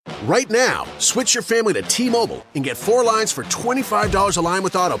Right now, switch your family to T-Mobile and get 4 lines for $25 a line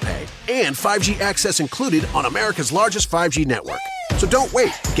with AutoPay and 5G access included on America's largest 5G network. So don't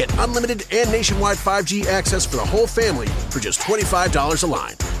wait. Get unlimited and nationwide 5G access for the whole family for just $25 a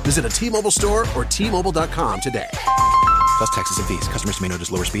line. Visit a T-Mobile store or T-Mobile.com today. Plus taxes and fees. Customers may notice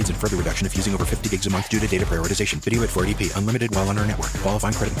lower speeds and further reduction if using over 50 gigs a month due to data prioritization. Video at 480p. Unlimited while on our network.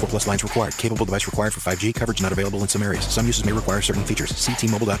 Qualifying credit and 4+ lines required. Capable device required for 5G. Coverage not available in some areas. Some uses may require certain features. See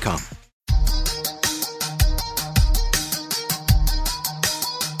T-Mobile.com.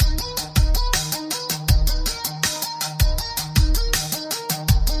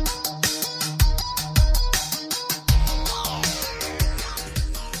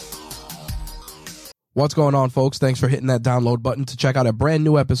 What's going on, folks? Thanks for hitting that download button to check out a brand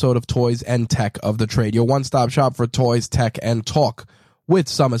new episode of Toys and Tech of the Trade, your one-stop shop for toys, tech, and talk with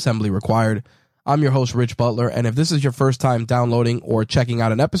some assembly required. I'm your host, Rich Butler, and if this is your first time downloading or checking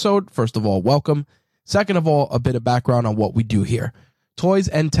out an episode, first of all, welcome. Second of all, a bit of background on what we do here. Toys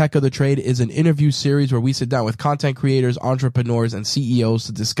and Tech of the Trade is an interview series where we sit down with content creators, entrepreneurs, and CEOs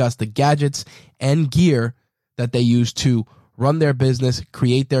to discuss the gadgets and gear that they use to run their business,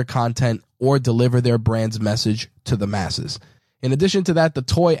 create their content, or deliver their brand's message to the masses. In addition to that, the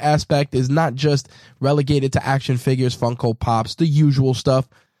toy aspect is not just relegated to action figures, Funko Pops, the usual stuff.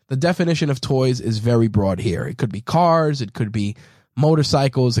 The definition of toys is very broad here. It could be cars, it could be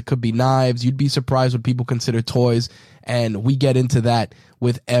motorcycles, it could be knives. You'd be surprised what people consider toys, and we get into that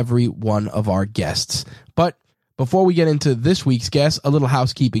with every one of our guests. But before we get into this week's guest, a little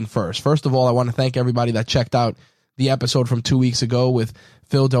housekeeping first. First of all, I want to thank everybody that checked out the episode from 2 weeks ago with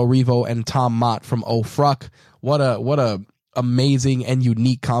Phil Del Rivo and Tom Mott from Oh Fruck. What a amazing and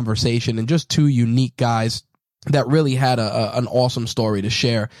unique conversation, and just two unique guys that really had an awesome story to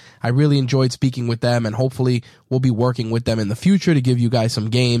share. I really enjoyed speaking with them, and hopefully we'll be working with them in the future to give you guys some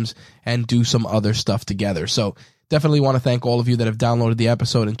games and do some other stuff together. So definitely want to thank all of you that have downloaded the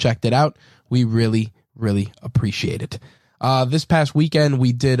episode and checked it out. We really, really appreciate it. This past weekend,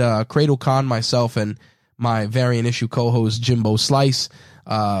 we did CradleCon, myself and my variant issue co-host Jimbo Slice.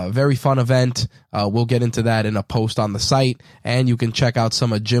 Very fun event. We'll get into that in a post on the site, and you can check out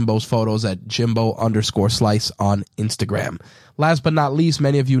some of Jimbo's photos at Jimbo_Slice on Instagram. Last but not least,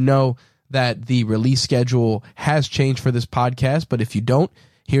 many of you know that the release schedule has changed for this podcast, but if you don't,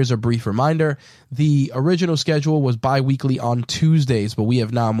 here's a brief reminder. The original schedule was bi-weekly on Tuesdays, but we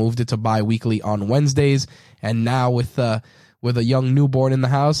have now moved it to bi-weekly on Wednesdays, and now with a young newborn in the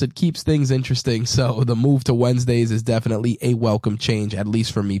house, it keeps things interesting. So the move to Wednesdays is definitely a welcome change, at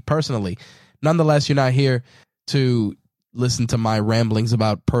least for me personally. Nonetheless, you're not here to listen to my ramblings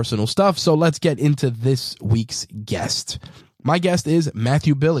about personal stuff. So let's get into this week's guest. My guest is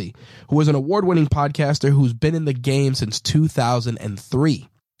Matthew Billy, who is an award-winning podcaster who's been in the game since 2003.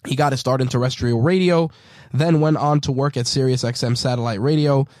 He got his start in terrestrial radio, then went on to work at SiriusXM Satellite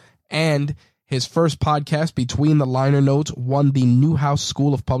Radio, and his first podcast, Between the Liner Notes, won the Newhouse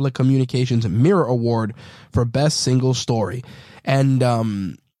School of Public Communications Mirror Award for Best Single Story. And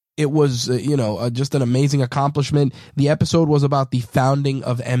it was, just an amazing accomplishment. The episode was about the founding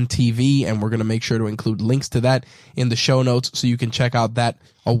of MTV, and we're going to make sure to include links to that in the show notes so you can check out that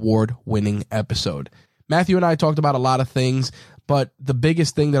award-winning episode. Matthew and I talked about a lot of things, but the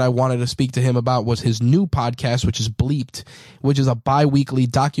biggest thing that I wanted to speak to him about was his new podcast, which is Bleeped, which is a bi-weekly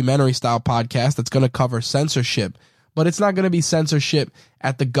documentary-style podcast that's going to cover censorship. But it's not going to be censorship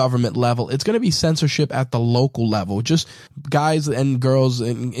at the government level. It's going to be censorship at the local level. Just guys and girls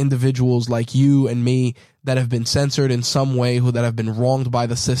and individuals like you and me that have been censored in some way, that have been wronged by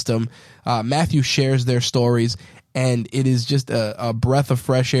the system. Matthew shares their stories, and it is just a breath of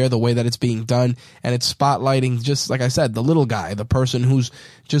fresh air the way that it's being done, and it's spotlighting, just like I said, the little guy, the person who's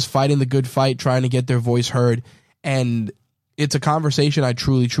just fighting the good fight, trying to get their voice heard. And it's a conversation I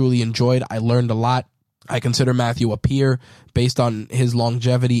truly, truly enjoyed. I learned a lot. I consider Matthew a peer based on his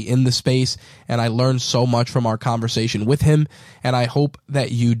longevity in the space, and I learned so much from our conversation with him, and I hope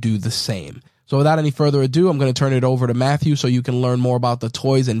that you do the same. So without any further ado, I'm going to turn it over to Matthew so you can learn more about the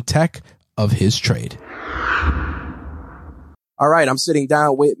toys and tech of his trade. All right, I'm sitting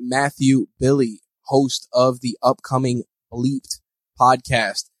down with Matthew Billy, host of the upcoming Bleeped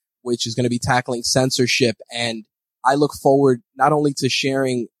podcast, which is going to be tackling censorship. And I look forward not only to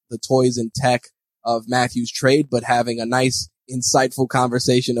sharing the toys and tech of Matthew's trade, but having a nice, insightful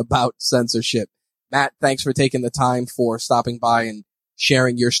conversation about censorship. Matt, thanks for taking the time for stopping by and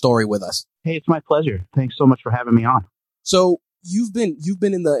sharing your story with us. Hey, it's my pleasure. Thanks so much for having me on. So you've been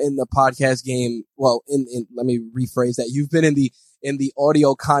in the podcast game. Well, let me rephrase that. You've been in the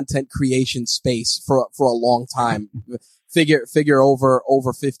audio content creation space for a long time. figure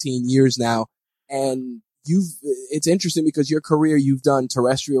over 15 years now. And it's interesting because your career, you've done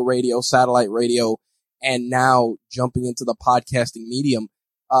terrestrial radio, satellite radio, and now jumping into the podcasting medium.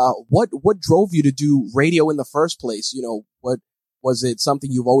 What drove you to do radio in the first place? You know, what was it,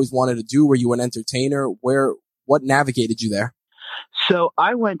 something you've always wanted to do? Were you an entertainer? What navigated you there? So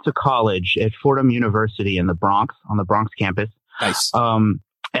I went to college at Fordham University in the Bronx, on the Bronx campus. Nice.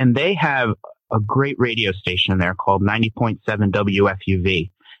 And they have a great radio station there called 90.7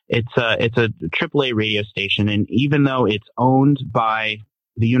 WFUV. It's a AAA radio station, and even though it's owned by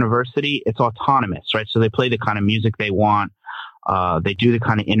the university, it's autonomous, right? So they play the kind of music they want, they do the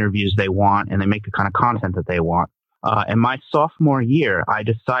kind of interviews they want, and they make the kind of content that they want. And my sophomore year, I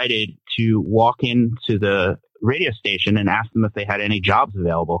decided to walk into the radio station and ask them if they had any jobs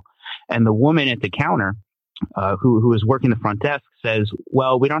available. And the woman at the counter, who was working the front desk, says,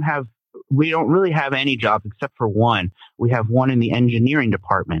 "Well, we don't really have any jobs except for one. We have one in the engineering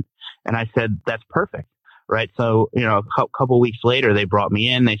department." And I said, "That's perfect." Right. So, you know, a couple weeks later, they brought me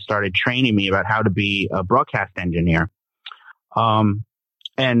in. They started training me about how to be a broadcast engineer. And,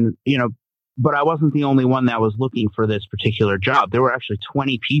 you know, but I wasn't the only one that was looking for this particular job. There were actually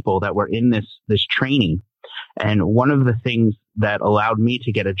 20 people that were in this training. And one of the things that allowed me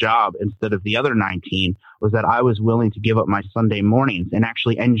to get a job instead of the other 19 was that I was willing to give up my Sunday mornings and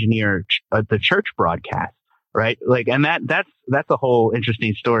actually engineer the church broadcast, right? Like, and that's a whole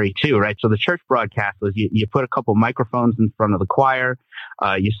interesting story too, right? So the church broadcast was you put a couple microphones in front of the choir,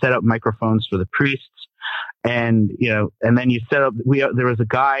 you set up microphones for the priests, and, you know, and then you set up, there was a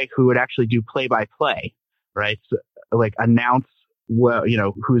guy who would actually do play by play, right? So, like, announce, well, you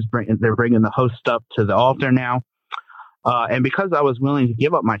know, they're bringing the host up to the altar now. And because I was willing to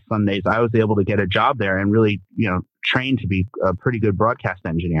give up my Sundays, I was able to get a job there and really, you know, train to be a pretty good broadcast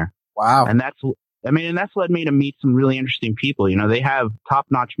engineer. Wow. And that's led me to meet some really interesting people. You know, they have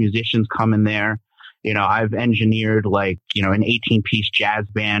top-notch musicians come in there. You know, I've engineered, like, you know, an 18-piece jazz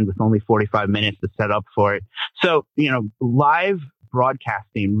band with only 45 minutes to set up for it. So, you know, live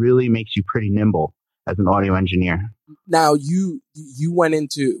broadcasting really makes you pretty nimble as an audio engineer. Now, you went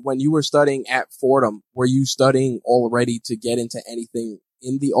into, when you were studying at Fordham, were you studying already to get into anything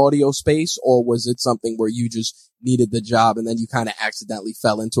in the audio space, or was it something where you just needed the job and then you kind of accidentally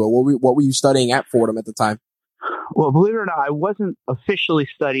fell into it? What were you studying at Fordham at the time? Well, believe it or not, I wasn't officially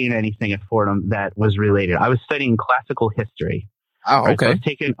studying anything at Fordham that was related. I was studying classical history. Oh, okay. Right?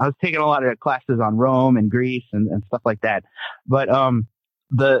 So I was taking a lot of classes on Rome and Greece and stuff like that. But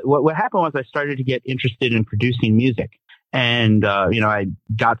what happened was I started to get interested in producing music, and you know, I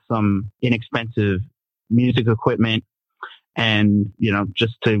got some inexpensive music equipment, and, you know,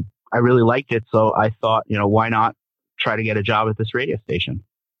 I really liked it, so I thought, you know, why not try to get a job at this radio station?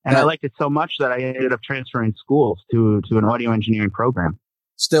 And I liked it so much that I ended up transferring schools to an audio engineering program.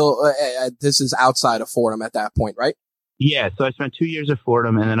 Still, this is outside of Fordham at that point, right? Yeah, so I spent 2 years at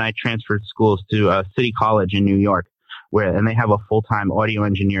Fordham, and then I transferred schools to City College in New York, and they have a full-time audio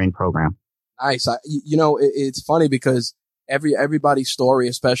engineering program. Nice. You know, it's funny because everybody's story,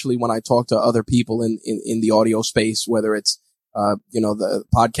 especially when I talk to other people in the audio space, whether it's you know, the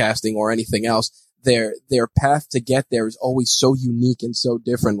podcasting or anything else, their path to get there is always so unique and so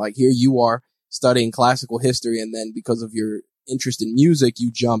different. Like, here you are studying classical history, and then because of your interest in music,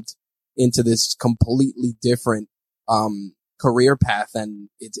 you jumped into this completely different career path, and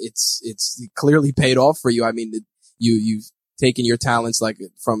it's clearly paid off for you. I mean, you've taken your talents, like,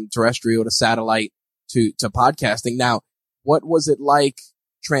 from terrestrial to satellite to podcasting. Now, what was it like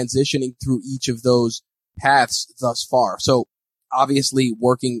transitioning through each of those paths thus far? So obviously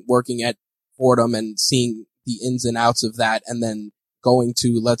working at Fordham and seeing the ins and outs of that, and then going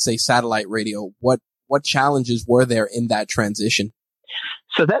to, let's say, satellite radio. What challenges were there in that transition?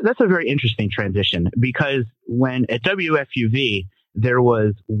 So that's a very interesting transition, because when at WFUV, there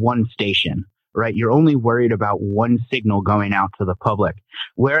was one station, right? You're only worried about one signal going out to the public.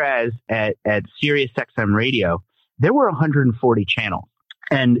 Whereas at Sirius XM radio, there were 140 channels.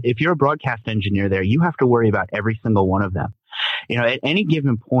 And if you're a broadcast engineer there, you have to worry about every single one of them. You know, at any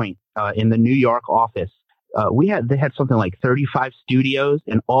given point in the New York office, they had something like 35 studios,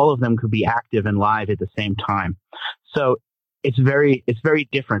 and all of them could be active and live at the same time. So it's very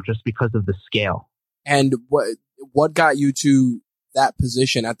different just because of the scale. And what got you to that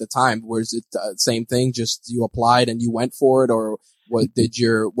position at the time? Was it the same thing? Just you applied and you went for it, or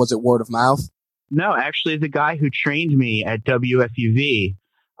was it word of mouth? No, actually, the guy who trained me at WFUV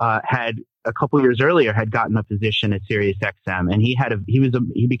had a couple years earlier had gotten a position at Sirius XM, and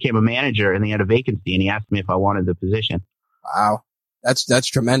he became a manager, and he had a vacancy, and he asked me if I wanted the position. Wow, that's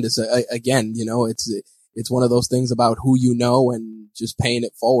tremendous. Again, you know, it's one of those things about who you know and just paying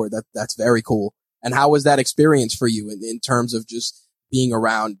it forward. That's very cool. And how was that experience for you in terms of just being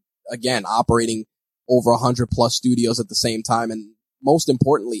around, again, operating over 100 plus studios at the same time? And most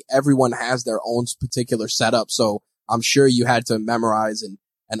importantly, everyone has their own particular setup. So I'm sure you had to memorize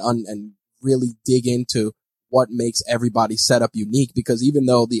and really dig into what makes everybody's setup unique, because even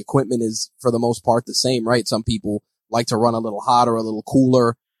though the equipment is for the most part the same, right? Some people like to run a little hotter, a little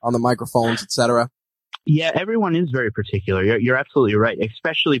cooler on the microphones, etc. Yeah, everyone is very particular. You're absolutely right,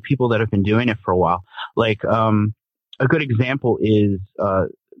 especially people that have been doing it for a while. Like, a good example is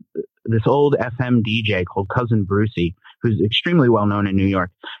this old FM DJ called Cousin Brucey, who's extremely well known in New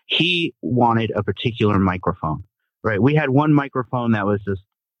York. He wanted a particular microphone, right? We had one microphone that was just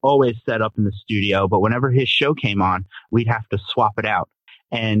always set up in the studio, but whenever his show came on, we'd have to swap it out.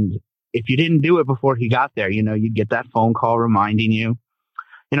 And if you didn't do it before he got there, you'd get that phone call reminding you,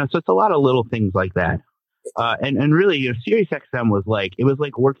 so it's a lot of little things like that. And really, Sirius XM was like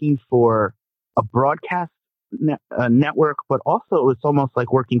working for a broadcast network, but also it's almost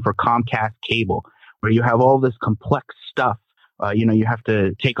like working for Comcast cable, where you have all this complex stuff. You have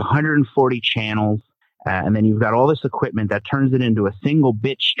to take 140 channels, and then you've got all this equipment that turns it into a single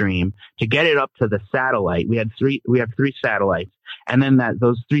bit stream to get it up to the satellite. We have three satellites, and then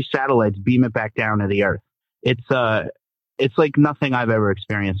those three satellites beam it back down to the earth. It's like nothing I've ever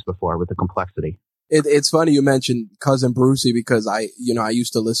experienced before with the complexity. It's funny you mentioned Cousin Brucey, because I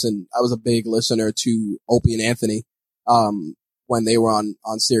used to listen. I was a big listener to Opie and Anthony, when they were on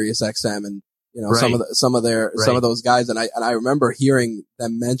Sirius XM, and right. some of those guys. And I remember hearing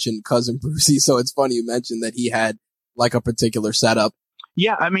them mention Cousin Brucey. So it's funny you mentioned that he had like a particular setup.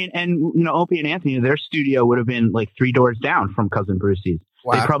 Yeah. I mean, and Opie and Anthony, their studio would have been like 3 doors down from Cousin Brucey's.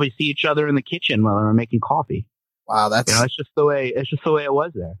 Wow. They'd probably see each other in the kitchen while they were making coffee. Wow. It's just the way it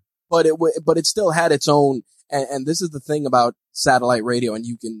was there. But it still had its own, and this is the thing about satellite radio, and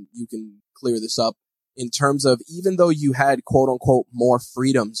you can clear this up in terms of, even though you had quote unquote more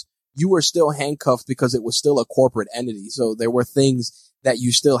freedoms, you were still handcuffed because it was still a corporate entity. So there were things that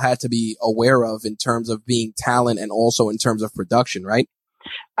you still had to be aware of in terms of being talent and also in terms of production, right?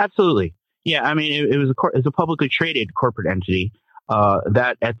 Absolutely. Yeah. I mean, it was a publicly traded corporate entity,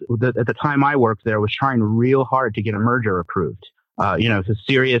 that at the time I worked there was trying real hard to get a merger approved. So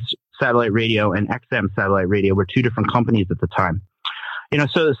Sirius Satellite Radio and XM Satellite Radio were 2 different companies at the time.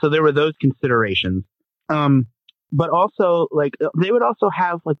 So there were those considerations. But also, like, they would also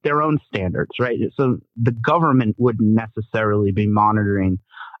have like their own standards, right? So the government wouldn't necessarily be monitoring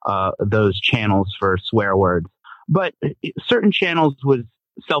those channels for swear words, but certain channels would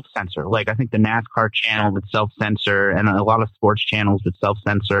self-censor. Like, I think the NASCAR channel would self-censor, and a lot of sports channels would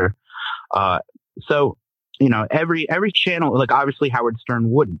self-censor. So every channel, like obviously Howard Stern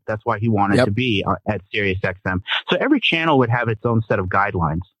wouldn't. That's why he wanted to be at Sirius XM. So every channel would have its own set of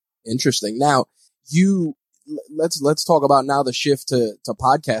guidelines. Interesting. Now, let's talk about now the shift to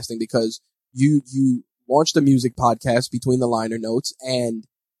podcasting, because you launched a music podcast, Between the Liner Notes, and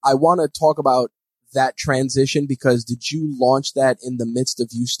I want to talk about that transition, because did you launch that in the midst of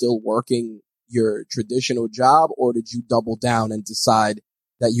you still working your traditional job, or did you double down and decide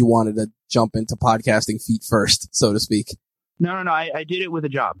that you wanted to jump into podcasting feet first, so to speak? No. I did it with a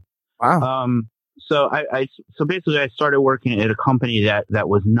job. Wow. So basically I started working at a company that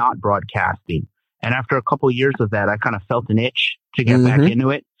was not broadcasting. And after a couple of years of that, I kind of felt an itch to get back into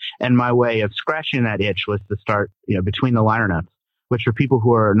it. And my way of scratching that itch was to start, Between the Liner Notes, which for people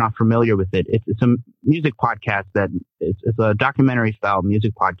who are not familiar with it, it's a music podcast it's a documentary style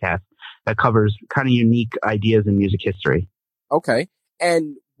music podcast that covers kind of unique ideas in music history. Okay.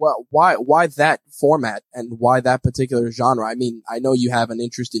 And why that format and why that particular genre? I mean, I know you have an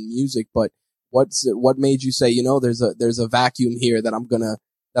interest in music, but what made you say, there's a vacuum here that I'm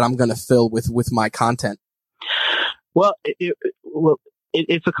gonna fill with my content? Well,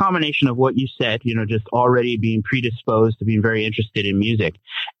 it's a combination of what you said, just already being predisposed to being very interested in music.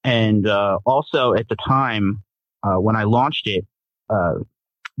 And also at the time when I launched it,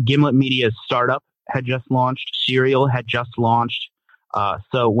 Gimlet Media's startup had just launched, Serial had just launched.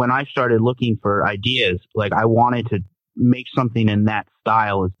 So when I started looking for ideas, like I wanted to make something in that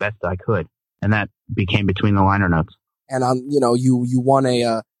style as best I could. And that became Between the Liner Notes. And you won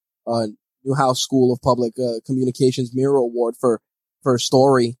a Newhouse School of Public Communications Mirror Award for a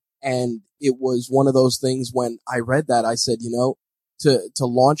story. And it was one of those things when I read that, I said, to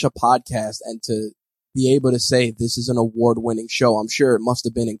launch a podcast and to be able to say this is an award-winning show, I'm sure it must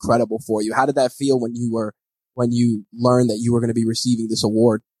have been incredible for you. How did that feel when you learned that you were going to be receiving this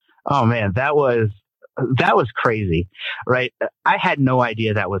award? Oh man, that was that was crazy, right? I had no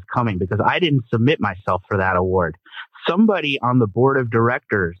idea that was coming because I didn't submit myself for that award. Somebody on the board of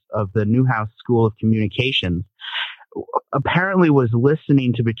directors of the Newhouse School of Communications apparently was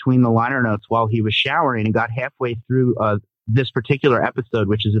listening to Between the Liner Notes while he was showering and got halfway through this particular episode,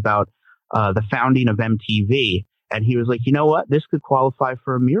 which is about the founding of MTV. And he was like, you know what? This could qualify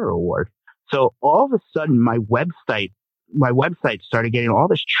for a Mirror Award. So all of a sudden, my website started getting all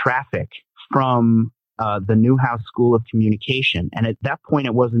this traffic from the Newhouse School of Communication. And at that point,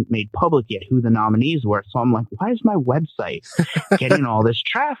 it wasn't made public yet who the nominees were. So I'm like, why is my website getting all this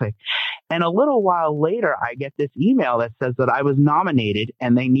traffic? And a little while later, I get this email that says that I was nominated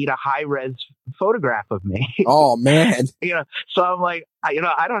and they need a high-res photograph of me. Oh, man. So I'm like, I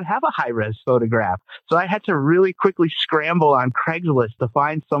don't have a high-res photograph. So I had to really quickly scramble on Craigslist to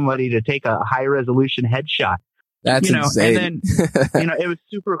find somebody to take a high-resolution headshot. That's insane. And then, it was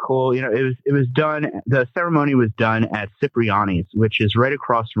super cool. It was done. The ceremony was done at Cipriani's, which is right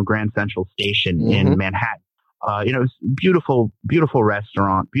across from Grand Central Station in Manhattan. It was beautiful, beautiful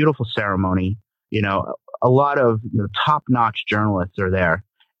restaurant, beautiful ceremony. A lot of top-notch journalists are there.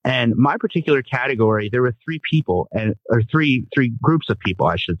 And my particular category, there were three groups of people,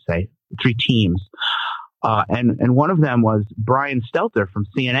 I should say, three teams. And one of them was Brian Stelter from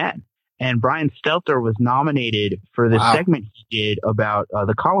CNN. And Brian Stelter was nominated for the segment he did about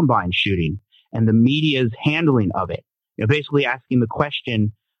the Columbine shooting and the media's handling of it. Basically asking the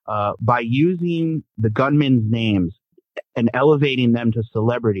question, by using the gunmen's names and elevating them to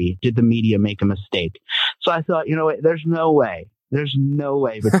celebrity, did the media make a mistake? So I thought, there's no way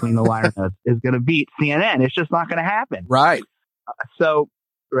Between the Liner Notes is going to beat CNN. It's just not going to happen. Right.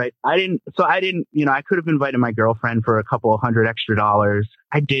 Right. I could have invited my girlfriend for a couple of $100 extra.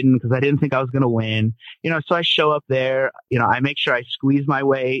 I didn't because I didn't think I was going to win. So I show up there, I make sure I squeeze my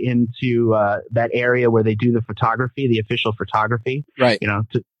way into that area where they do the photography, the official photography. Right. To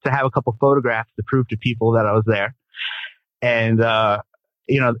have a couple photographs to prove to people that I was there. And,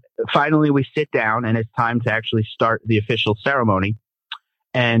 finally we sit down and it's time to actually start the official ceremony.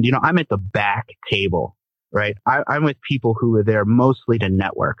 And, I'm at the back table. Right. I'm with people who were there mostly to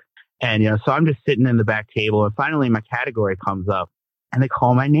network. And, so I'm just sitting in the back table and finally my category comes up and they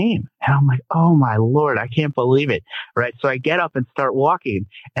call my name. And I'm like, oh my Lord, I can't believe it. Right. So I get up and start walking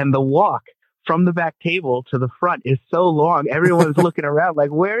and the walk from the back table to the front is so long. Everyone's looking around like,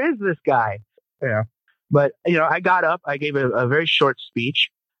 where is this guy? But, I got up, I gave a very short speech.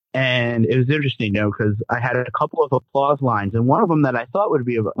 And it was interesting, because I had a couple of applause lines, and one of them that I thought would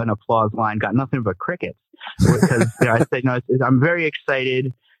be an applause line got nothing but crickets. Because I said, I'm very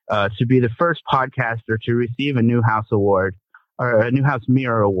excited to be the first podcaster to receive a Newhouse Award or a Newhouse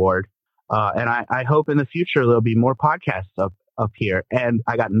Mirror Award, and I hope in the future there'll be more podcasts up here. And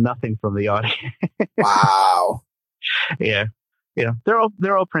I got nothing from the audience. Wow. Yeah,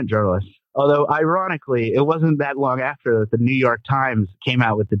 they're all print journalists. Although, ironically, it wasn't that long after that the New York Times came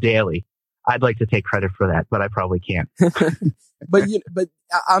out with the Daily. I'd like to take credit for that, but I probably can't. But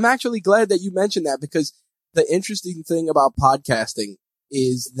I'm actually glad that you mentioned that, because the interesting thing about podcasting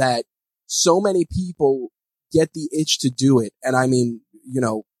is that so many people get the itch to do it. And I mean,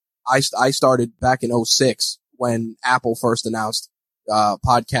 I started back in 2006 when Apple first announced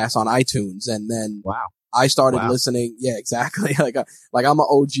podcasts on iTunes, and then I started listening. Yeah, exactly. Like I'm an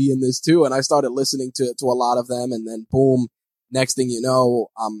OG in this too. And I started listening to a lot of them. And then boom, next thing you know,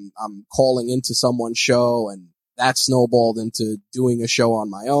 I'm calling into someone's show, and that snowballed into doing a show on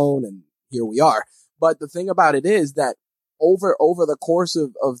my own. And here we are. But the thing about it is that over the course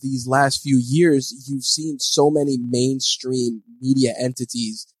of these last few years, you've seen so many mainstream media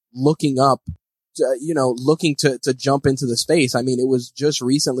entities looking to jump into the space. I mean, it was just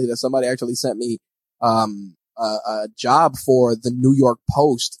recently that somebody actually sent me a job for the New York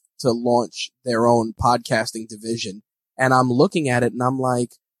Post to launch their own podcasting division. And I'm looking at it and I'm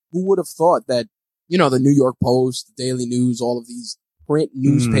like, who would have thought that, the New York Post, Daily News, all of these print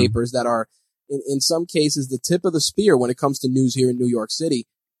newspapers that are in some cases the tip of the spear when it comes to news here in New York City,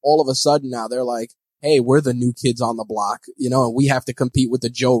 all of a sudden now they're like, hey, we're the new kids on the block, and we have to compete with the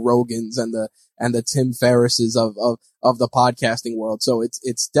Joe Rogans and the Tim Ferrisses of the podcasting world. So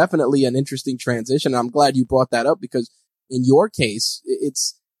it's definitely an interesting transition. And I'm glad you brought that up, because in your case,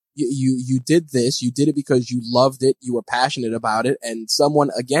 it's, you did this, you did it because you loved it, you were passionate about it, and someone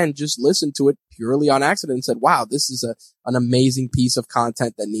again just listened to it purely on accident and said, wow, this is an amazing piece of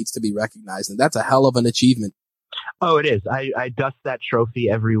content that needs to be recognized. And that's a hell of an achievement. Oh, it is. I dust that trophy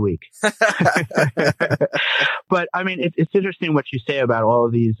every week. But I mean, it's interesting what you say about all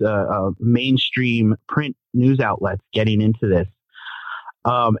of these mainstream print news outlets getting into this.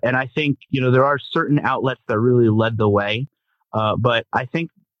 And I think, there are certain outlets that really led the way. But I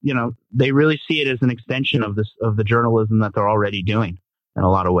think, they really see it as an extension of the journalism that they're already doing in a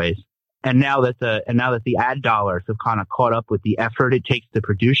lot of ways. And now that the ad dollars have kind of caught up with the effort it takes to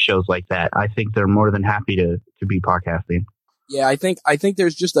produce shows like that, I think they're more than happy to be podcasting. Yeah, I think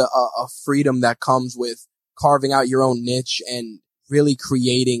there's just a freedom that comes with carving out your own niche and really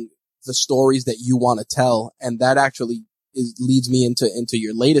creating the stories that you want to tell. And that actually leads me into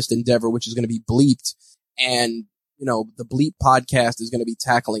your latest endeavor, which is going to be Bleeped. And, the Bleep podcast is going to be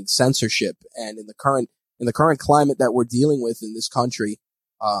tackling censorship. And in the current climate that we're dealing with in this country,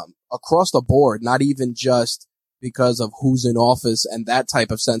 across the board, not even just because of who's in office and that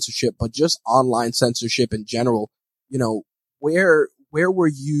type of censorship, but just online censorship in general, where were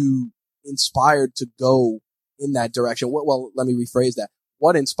you inspired to go in that direction? Well, let me rephrase that.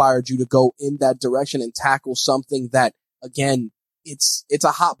 What inspired you to go in that direction and tackle something that, again, it's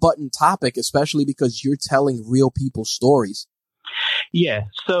a hot button topic, especially because you're telling real people's stories? Yeah.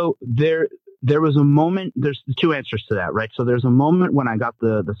 So there was a moment, there's two answers to that, right? So there's a moment when I got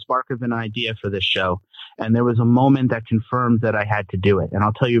the spark of an idea for this show, and there was a moment that confirmed that I had to do it. And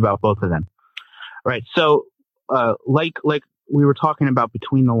I'll tell you about both of them. Right. So, like we were talking about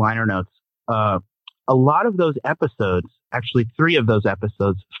between the liner notes, a lot of those episodes, actually 3 of those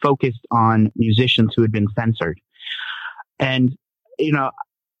episodes, focused on musicians who had been censored. And,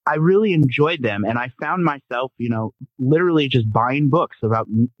 I really enjoyed them. And I found myself, literally just buying books about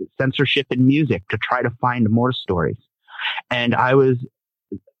censorship in music to try to find more stories. And I was,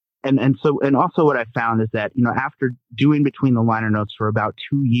 and also what I found is that, after doing between the liner notes for about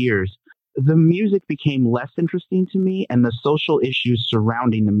 2 years, the music became less interesting to me, and the social issues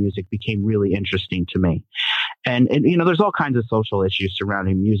surrounding the music became really interesting to me. And there's all kinds of social issues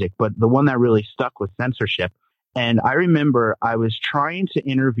surrounding music, but the one that really stuck was censorship. And I remember I was trying to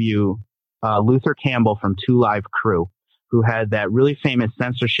interview Luther Campbell from 2 Live Crew, who had that really famous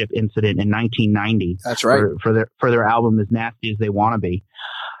censorship incident in 1990. That's right. For their album As Nasty as They Wanna Be.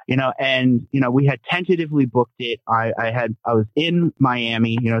 We had tentatively booked it. I was in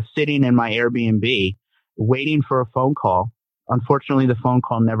Miami, sitting in my Airbnb, waiting for a phone call. Unfortunately, the phone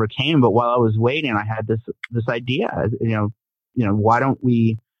call never came. But while I was waiting, I had this idea. Why don't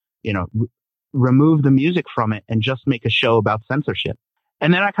we, remove the music from it and just make a show about censorship?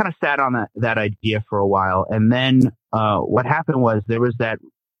 And then I kind of sat on that idea for a while. And then what happened was there was that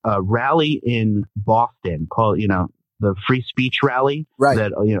rally in Boston called, the free speech rally, right,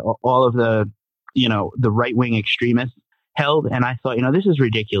 that, all of the right-wing extremists held. And I thought, this is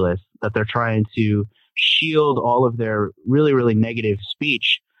ridiculous that they're trying to shield all of their really, really negative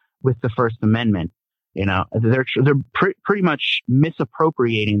speech with the First Amendment. They're pretty much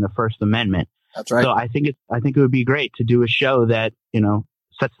misappropriating the First Amendment. That's right. So I think it would be great to do a show that,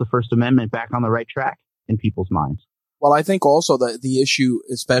 sets the First Amendment back on the right track in people's minds. Well, I think also the issue,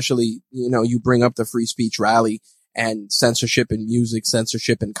 especially, you bring up the free speech rally and censorship in music,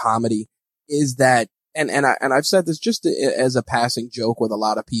 censorship in comedy, is that, and I've said this just as a passing joke with a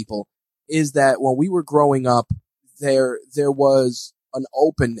lot of people, is that when we were growing up, there was an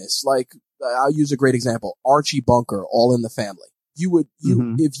openness. Like, I'll use a great example, Archie Bunker, All in the Family.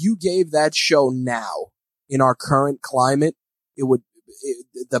 If you gave that show now in our current climate,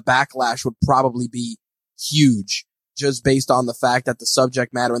 the backlash would probably be huge, just based on the fact that the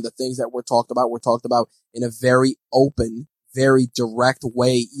subject matter and the things that were talked about in a very open, very direct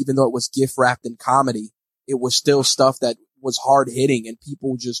way. Even though it was gift wrapped in comedy, it was still stuff that was hard hitting and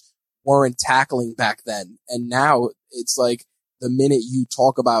people just weren't tackling back then. And now it's like the minute you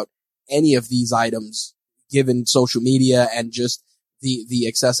talk about any of these items, given social media and just the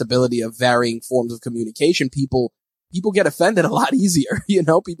accessibility of varying forms of communication, people get offended a lot easier.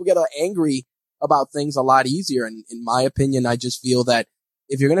 People get angry about things a lot easier. And in my opinion, I just feel that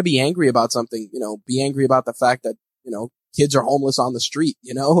if you're going to be angry about something, be angry about the fact that, kids are homeless on the street,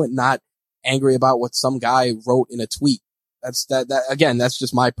 and not angry about what some guy wrote in a tweet. That's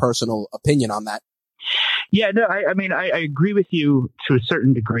just my personal opinion on that. Yeah, no, I agree with you to a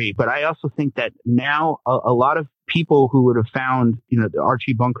certain degree, but I also think that now a lot of people who would have found, the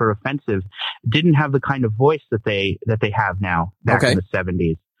Archie Bunker offensive didn't have the kind of voice that they have now back in the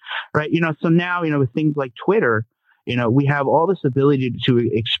 70s. Right. So now, with things like Twitter, we have all this ability to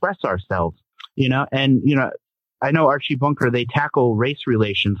express ourselves, and, I know Archie Bunker, they tackle race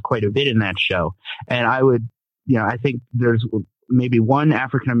relations quite a bit in that show. And I think there's maybe one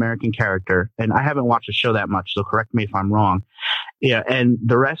African-American character, and I haven't watched the show that much, so correct me if I'm wrong. Yeah. And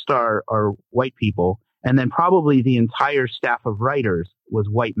the rest are white people. And then probably the entire staff of writers was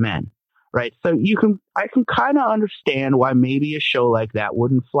white men. right? So I can kind of understand why maybe a show like that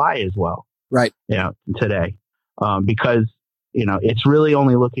wouldn't fly as well, right? Today, because it's really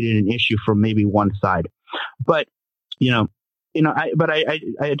only looking at an issue from maybe one side. But I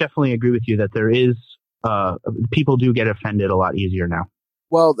definitely agree with you that there is people do get offended a lot easier now.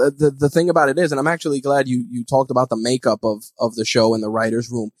 Well, the thing about it is, and I'm actually glad you talked about the makeup of the show in the writer's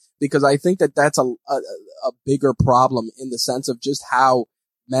room, because I think that's a bigger problem in the sense of just how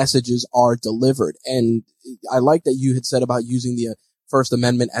messages are delivered. And I like that you had said about using the First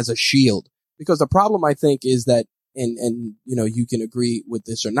Amendment as a shield, because the problem I think is that, and you can agree with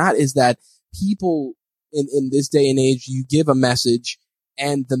this or not, is that people in this day and age, you give a message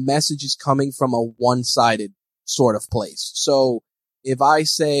and the message is coming from a one-sided sort of place. So if I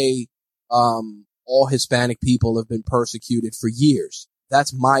say, all Hispanic people have been persecuted for years,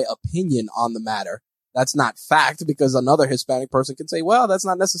 that's my opinion on the matter. That's not fact, because another Hispanic person can say, well, that's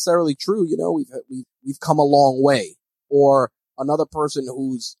not necessarily true. We've come a long way. Or another person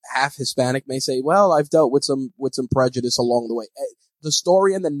who's half Hispanic may say, well, I've dealt with some prejudice along the way. The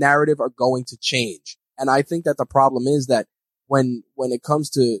story and the narrative are going to change. And I think that the problem is that when it comes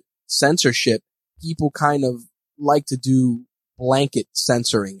to censorship, people kind of like to do blanket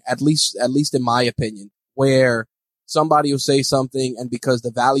censoring, at least in my opinion, where somebody will say something, and because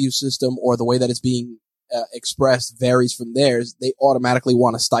the value system or the way that it's being expressed varies from theirs, they automatically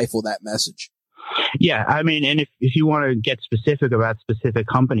want to stifle that message. Yeah, I mean, and if you want to get specific about specific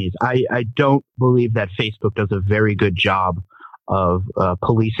companies, I don't believe that Facebook does a very good job of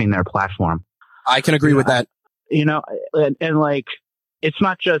policing their platform. I can agree with that. And like, it's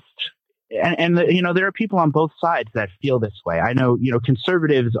not just, and there are people on both sides that feel this way. I know,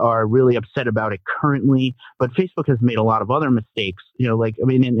 conservatives are really upset about it currently, but Facebook has made a lot of other mistakes. In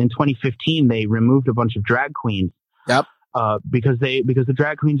 2015, they removed a bunch of drag queens. Yep. Because the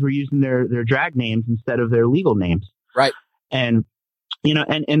drag queens were using their drag names instead of their legal names. Right. And,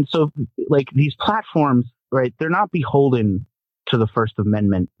 and so like these platforms, right, they're not beholden to the First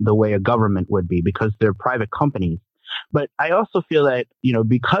Amendment the way a government would be, because they're private companies. But I also feel that,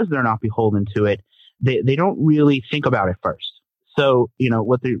 because they're not beholden to it, they don't really think about it first. So,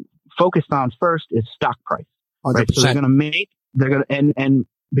 what they're focused on first is stock price. 100%. Right? So and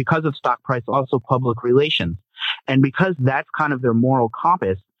because of stock price, also public relations. And because that's kind of their moral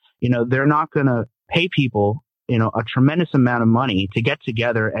compass, they're not going to pay people, a tremendous amount of money to get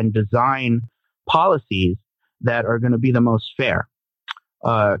together and design policies that are going to be the most fair.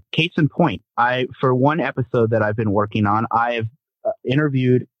 Case in point, for one episode that I've been working on, I've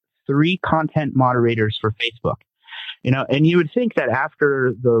interviewed 3 content moderators for Facebook. And you would think that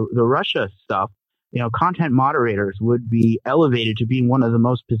after the Russia stuff, content moderators would be elevated to being one of the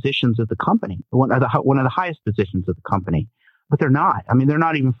most positions of the company, one of the highest positions of the company, but they're not. I mean, they're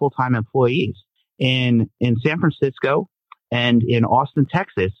not even full-time employees. In San Francisco and in Austin,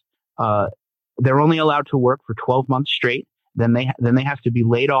 Texas, they're only allowed to work for 12 months straight. Then they have to be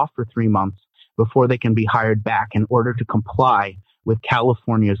laid off for 3 months before they can be hired back in order to comply with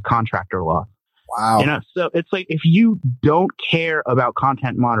California's contractor law. Wow. So it's like, if you don't care about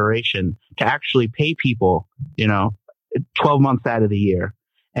content moderation to actually pay people, 12 months out of the year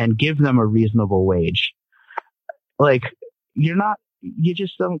and give them a reasonable wage, like you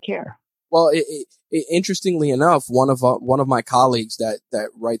just don't care. Well, interestingly enough, one of my colleagues that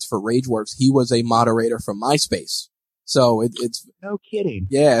writes for RageWorks, he was a moderator from MySpace. So it's no kidding.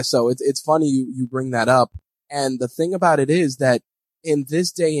 Yeah. So it's funny you bring that up. And the thing about it is that in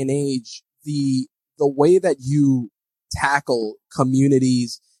this day and age, the way that you tackle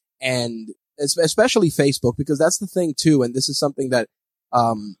communities, and especially Facebook, because that's the thing too. And this is something that,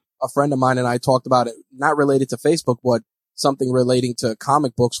 a friend of mine and I talked about, it, not related to Facebook, but something relating to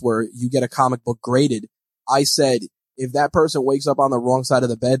comic books, where you get a comic book graded. I said, if that person wakes up on the wrong side of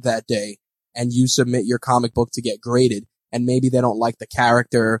the bed that day and you submit your comic book to get graded, and maybe they don't like the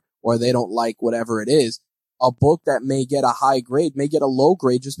character or they don't like whatever it is, a book that may get a high grade may get a low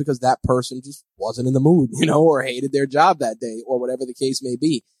grade just because that person just wasn't in the mood, or hated their job that day, or whatever the case may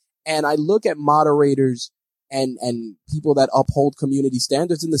be. And I look at moderators and people that uphold community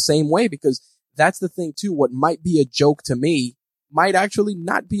standards in the same way, because that's the thing too. What might be a joke to me might actually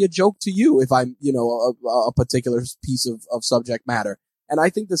not be a joke to you if I'm, a particular piece of subject matter. And I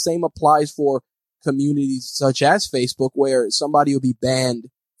think the same applies for communities such as Facebook, where somebody will be banned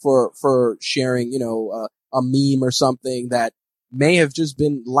for sharing, a meme or something that may have just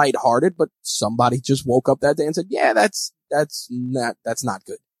been lighthearted, but somebody just woke up that day and said, yeah, that's not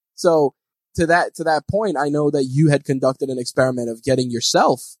good. So to that point, I know that you had conducted an experiment of getting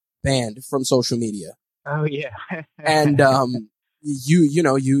yourself banned from social media. Oh yeah. And,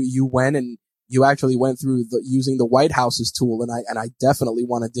 you went and you actually went through using the White House's tool, and I definitely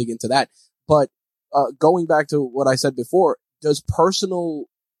want to dig into that. But going back to what I said before, does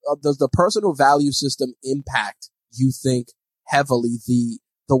the personal value system impact, you think, heavily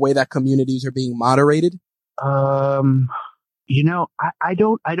the way that communities are being moderated? I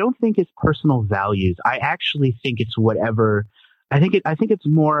don't think it's personal values. I actually think it's whatever. I think it's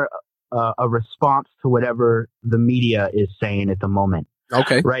more a response to whatever the media is saying at the moment.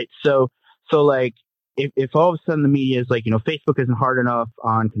 Okay. Right. So like if all of a sudden the media is like, Facebook isn't hard enough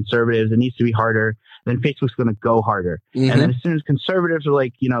on conservatives, it needs to be harder, then Facebook's going to go harder. Mm-hmm. And then as soon as conservatives are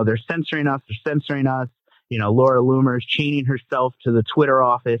like, they're censoring us. Laura Loomer is chaining herself to the Twitter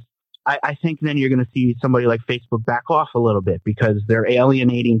office. I think then you're going to see somebody like Facebook back off a little bit because they're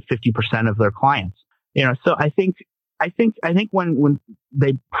alienating 50% of their clients. So I think when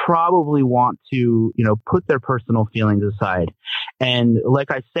they probably want to, put their personal feelings aside. And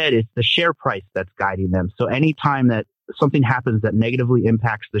like I said, it's the share price that's guiding them. So anytime that something happens that negatively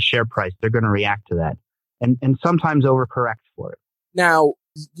impacts the share price, they're going to react to that and sometimes overcorrect for it. Now,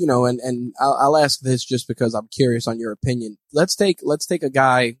 and I'll ask this just because I'm curious on your opinion. Let's take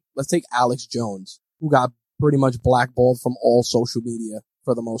Alex Jones, who got pretty much blackballed from all social media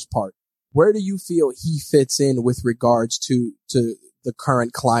for the most part. Where do you feel he fits in with regards to the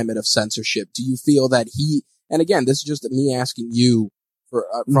current climate of censorship? Do you feel that and again, this is just me asking you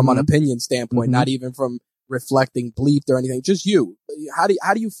from an opinion standpoint, not even from reflecting Bleeped or anything, just you. How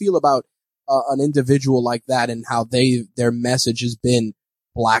do you feel about an individual like that and how their message has been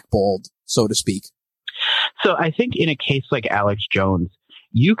blackballed, so to speak? So I think in a case like Alex Jones,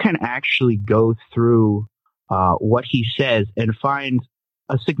 you can actually go through what he says and find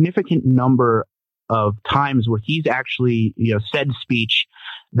a significant number of times where he's actually, said speech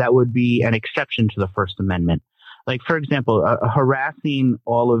that would be an exception to the First Amendment. Like, for example, harassing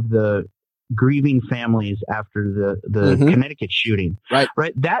all of the grieving families after the Connecticut shooting. Right.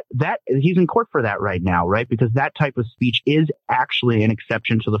 That he's in court for that right now, right? Because that type of speech is actually an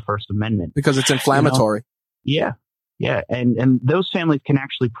exception to the First Amendment. Because it's inflammatory. Yeah. Yeah. And those families can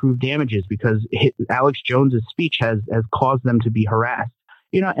actually prove damages because Alex Jones's speech has caused them to be harassed.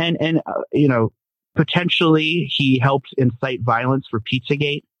 Potentially he helped incite violence for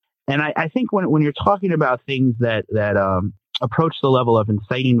Pizzagate. And I think when you're talking about things that approach the level of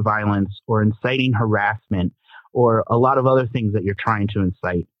inciting violence or inciting harassment or a lot of other things that you're trying to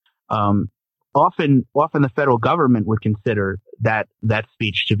incite, often the federal government would consider that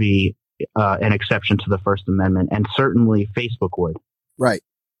speech to be an exception to the First Amendment, and certainly Facebook would. Right.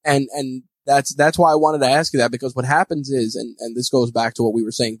 And that's why I wanted to ask you that, because what happens is, and this goes back to what we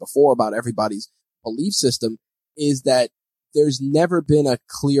were saying before about everybody's belief system, is that there's never been a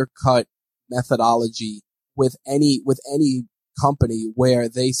clear-cut methodology with any company where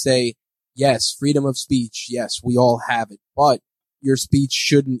they say, yes, freedom of speech, yes, we all have it, but your speech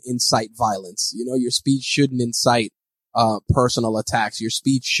shouldn't incite violence. Your speech shouldn't incite personal attacks. Your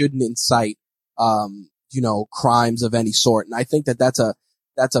speech shouldn't incite crimes of any sort. And I think that that's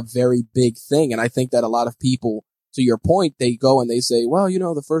a very big thing. And I think that a lot of people, to your point, they go and they say, well,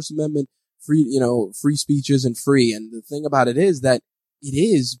 the First Amendment, free speech isn't free. And the thing about it is that it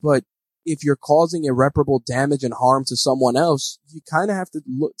is, but if you're causing irreparable damage and harm to someone else, you kind of have to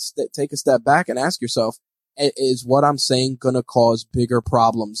take a step back and ask yourself, is what I'm saying going to cause bigger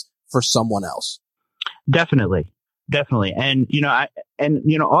problems for someone else? Definitely. And,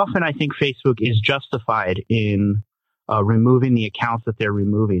 often I think Facebook is justified in removing the accounts that they're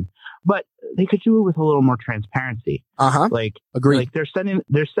removing, but they could do it with a little more transparency. Agreed. Like they're sending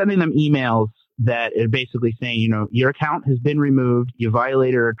them emails that are basically saying, your account has been removed. You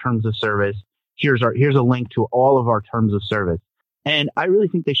violated our terms of service. Here's a link to all of our terms of service. And I really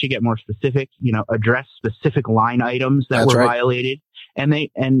think they should get more specific, address specific line items that were violated. And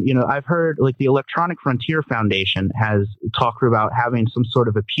I've heard like the Electronic Frontier Foundation has talked about having some sort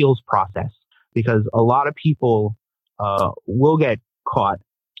of appeals process, because a lot of people will get caught,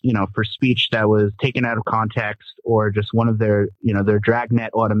 for speech that was taken out of context, or just one of their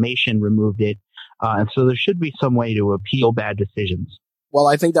dragnet automation removed it. And so there should be some way to appeal bad decisions. Well,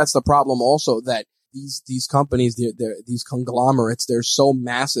 I think that's the problem also, that these companies, these conglomerates, they're so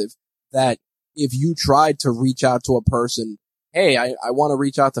massive that if you tried to reach out to a person, hey, I want to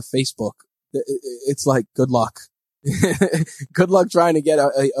reach out to Facebook, it's like, good luck. Good luck trying to get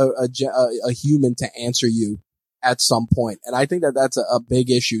a human to answer you at some point. And I think that that's a big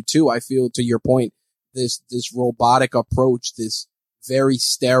issue too. I feel, to your point, this robotic approach, this very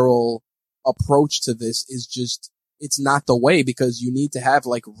sterile approach to this is just, it's not the way, because you need to have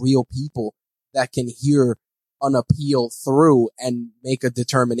like real people that can hear an appeal through and make a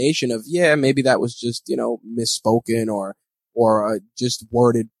determination of, yeah, maybe that was just, misspoken or just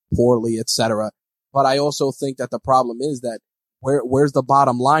worded poorly, etc. But I also think that the problem is that where's the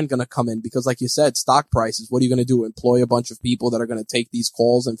bottom line going to come in? Because like you said, stock prices, what are you going to do? Employ a bunch of people that are going to take these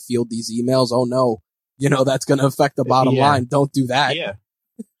calls and field these emails? Oh no, that's going to affect the bottom line. Don't do that. Yeah.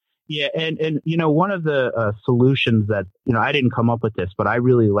 Yeah. And one of the solutions that, I didn't come up with this, but I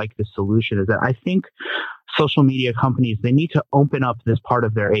really like this solution is that I think social media companies, they need to open up this part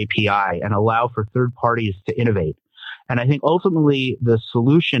of their API and allow for third parties to innovate. And I think ultimately the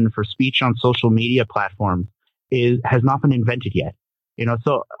solution for speech on social media platforms has not been invented yet.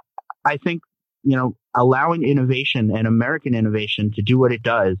 So I think, allowing innovation and American innovation to do what it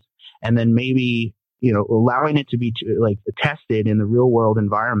does, and then maybe, allowing it to be tested in the real world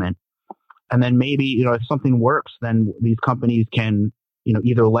environment. And then maybe, if something works, then these companies can,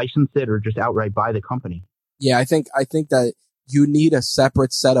 either license it or just outright buy the company. Yeah, I think that you need a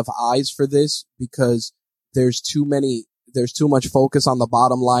separate set of eyes for this because there's too much focus on the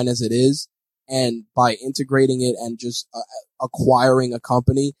bottom line as it is. And by integrating it and just acquiring a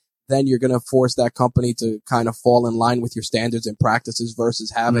company, then you're going to force that company to kind of fall in line with your standards and practices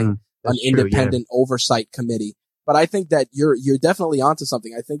versus having an independent oversight committee. But I think that you're definitely onto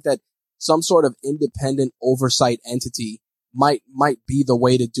something. I think that some sort of independent oversight entity might be the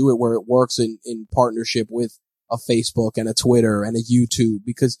way to do it, where it works in partnership with a Facebook and a Twitter and a YouTube.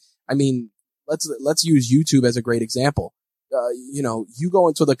 Because I mean, let's use YouTube as a great example. You go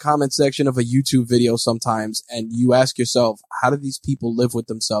into the comment section of a YouTube video sometimes and you ask yourself, how do these people live with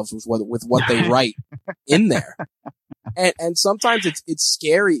themselves with what they write in there? And sometimes it's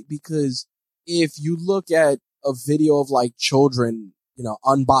scary because if you look at a video of like children,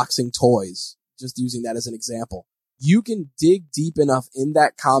 unboxing toys, just using that as an example, you can dig deep enough in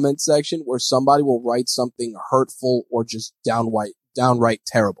that comment section where somebody will write something hurtful or just downright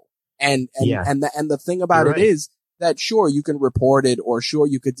terrible. And the thing about it is that sure, you can report it or sure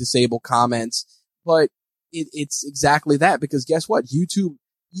you could disable comments, but it's exactly that, because guess what? YouTube,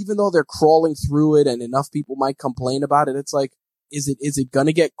 even though they're crawling through it and enough people might complain about it, it's like, is it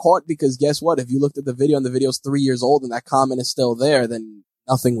gonna get caught? Because guess what? If you looked at the video and the video's 3 years old and that comment is still there, then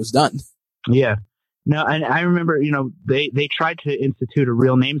nothing was done. Yeah. No, and I remember, they tried to institute a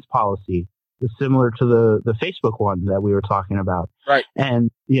real names policy similar to the Facebook one that we were talking about. Right. And,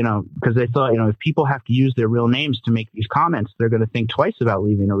 because they thought, if people have to use their real names to make these comments, they're going to think twice about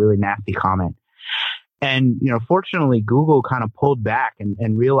leaving a really nasty comment. And, fortunately, Google kind of pulled back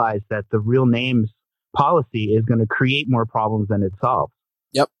and realized that the real names policy is going to create more problems than it solves.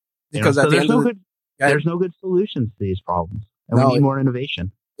 Yep. Because so there's no good solutions to these problems. And we need more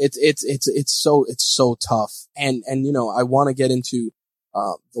innovation. It's so tough. And, I want to get into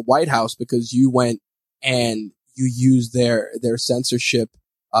the White House because you went and you used their censorship.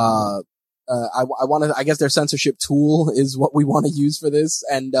 I guess their censorship tool is what we want to use for this.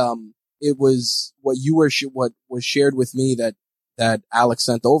 And, it was what was shared with me that Alex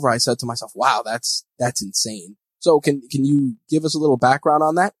sent over. I said to myself, wow, that's insane. So can you give us a little background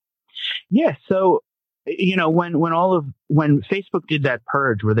on that? Yeah. So, when Facebook did that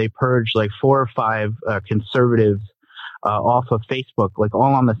purge where they purged like 4 or 5 conservatives off of Facebook, like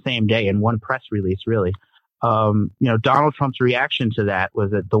all on the same day in one press release, really. Donald Trump's reaction to that was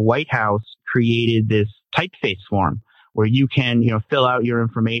that the White House created this typeface form where you can, fill out your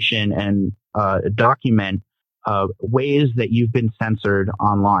information and document ways that you've been censored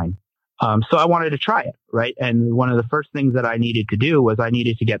online. So I wanted to try it, right? And one of the first things that I needed to do was I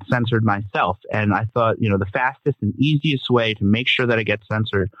needed to get censored myself. And I thought, the fastest and easiest way to make sure that I get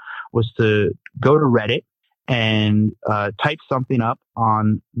censored was to go to Reddit and type something up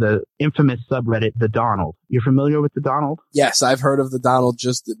on the infamous subreddit, the Donald. You're familiar with the Donald? Yes, I've heard of the Donald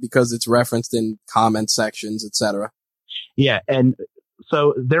just because it's referenced in comment sections, etc. Yeah, and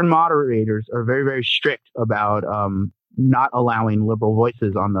so their moderators are very, very strict about not allowing liberal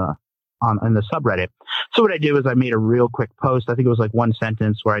voices on the subreddit. So what I did was I made a real quick post. I think it was like one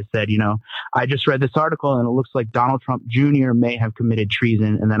sentence where I said, I just read this article and it looks like Donald Trump Jr. may have committed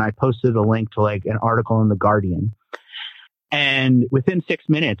treason. And then I posted a link to like an article in The Guardian. And within 6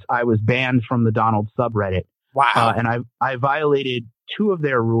 minutes, I was banned from the Donald subreddit. Wow. And I violated 2 of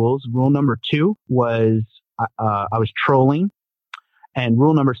their rules. Rule number 2 was I was trolling. And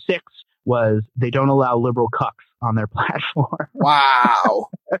rule number 6 was they don't allow liberal cucks on their platform. Wow.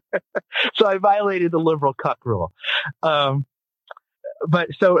 So I violated the liberal cuck rule. But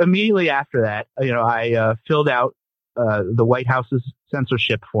so immediately after that, I filled out the White House's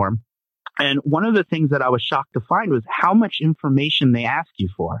censorship form. And one of the things that I was shocked to find was how much information they ask you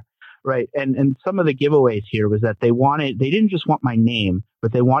for, Right. And some of the giveaways here was that they didn't just want my name,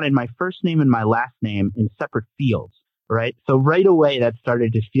 but they wanted my first name and my last name in separate fields. Right. So right away that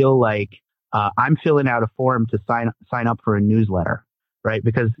started to feel like I'm filling out a form to sign up for a newsletter. Right.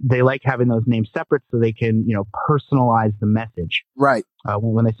 Because they like having those names separate so they can, personalize the message. Right.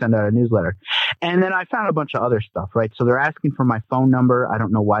 When they send out a newsletter. And then I found a bunch of other stuff. Right. So they're asking for my phone number. I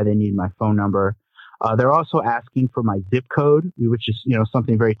don't know why they need my phone number. They're also asking for my zip code, which is,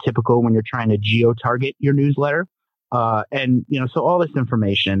 something very typical when you're trying to geo-target your newsletter. So all this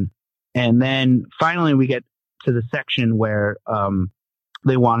information. And then finally we get to the section where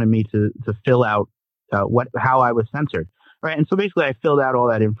they wanted me to fill out how I was censored. Right. And so basically I filled out all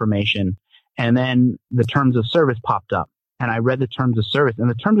that information, and then the terms of service popped up. And I read the terms of service, and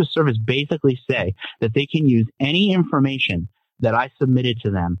the terms of service basically say that they can use any information that I submitted to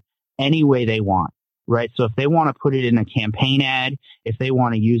them any way they want. Right. So if they want to put it in a campaign ad, if they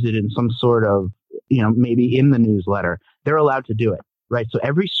want to use it in some sort of, maybe in the newsletter, they're allowed to do it. Right. So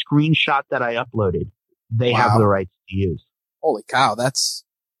every screenshot that I uploaded, they have the rights to use. Holy cow. That's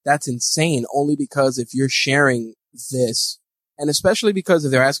insane. Only because if you're sharing this, and especially because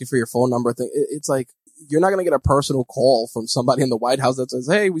if they're asking for your phone number, it's like, you're not going to get a personal call from somebody in the White House that says,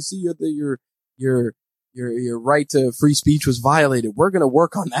 hey, we see your right to free speech was violated. We're going to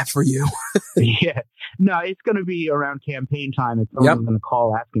work on that for you. Yeah. No, it's going to be around campaign time. It's someone's going to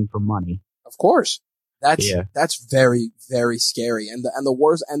call asking for money. Of course. That's very, very scary. And the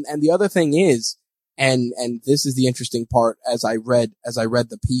worst, and the other thing is, and this is the interesting part as I read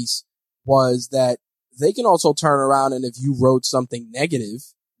the piece, was that they can also turn around, and if you wrote something negative,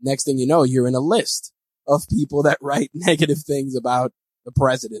 next thing you know, you're in a list of people that write negative things about the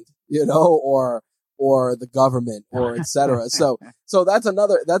president, or the government, or et cetera. So that's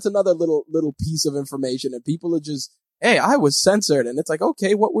another little piece of information, and people are just, hey, I was censored. And it's like,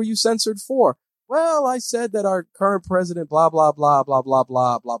 okay, what were you censored for? Well, I said that our current president, blah, blah, blah, blah, blah,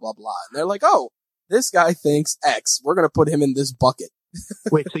 blah, blah, blah, blah. And they're like, oh, this guy thinks X. We're going to put him in this bucket.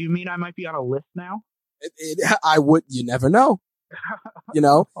 Wait, so you mean I might be on a list now? You never know.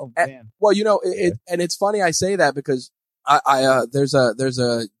 Oh, man. And it's funny I say that because there's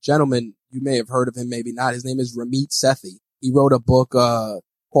a gentleman, you may have heard of him, maybe not. His name is Ramit Sethi. He wrote a book,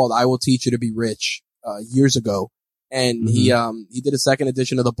 called I Will Teach You to Be Rich, years ago. And he did a second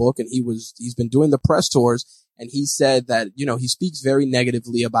edition of the book, and he's been doing the press tours, and he said that, he speaks very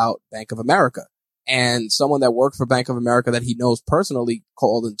negatively about Bank of America. And someone that worked for Bank of America that he knows personally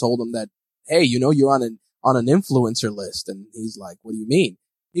called and told him that, hey, you're on an influencer list. And he's like, what do you mean?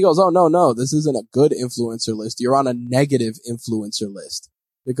 He goes, oh, no, this isn't a good influencer list. You're on a negative influencer list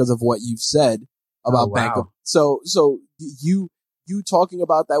because of what you've said about Bank of. So you talking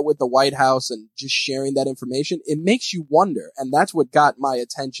about that with the White House and just sharing that information, it makes you wonder. And that's what got my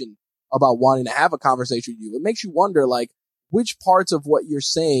attention about wanting to have a conversation with you. It makes you wonder, like, which parts of what you're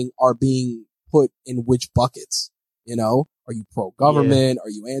saying are being put in which buckets, Are you pro-government? Yeah. Are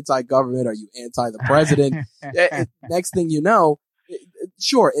you anti-government? Are you anti the president? Next thing you know,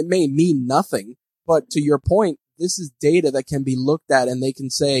 sure, it may mean nothing, but to your point, this is data that can be looked at, and they can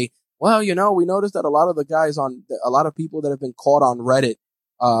say, well, we noticed that a lot of people that have been caught on Reddit,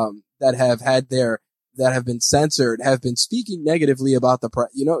 that have been censored, have been speaking negatively about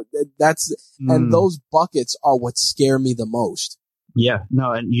and those buckets are what scare me the most. Yeah,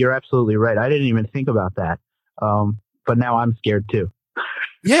 no, and you're absolutely right. I didn't even think about that. But now I'm scared too.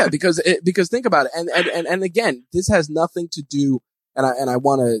 Yeah, because think about it. And again, this has nothing to do, and I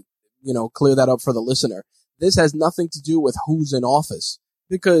want to, clear that up for the listener. This has nothing to do with who's in office,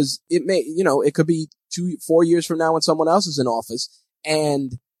 because it may, it could be 4 years from now when someone else is in office,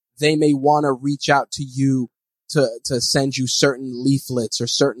 and they may want to reach out to you to send you certain leaflets or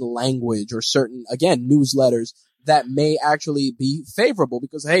certain language or certain, again, newsletters that may actually be favorable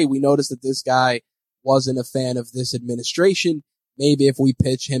because, hey, we noticed that this guy wasn't a fan of this administration. Maybe if we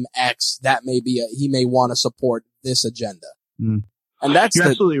pitch him X, that may be he may want to support this agenda. And that's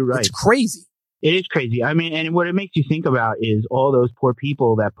absolutely right. It's crazy. It is crazy. I mean, and what it makes you think about is all those poor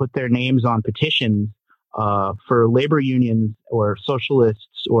people that put their names on petitions for labor unions or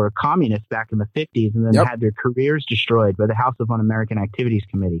socialists or communists back in the 50s, and then had their careers destroyed by the House of Un-American Activities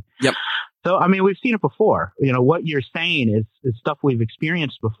Committee. Yep. So, I mean, we've seen it before. What you're saying is stuff we've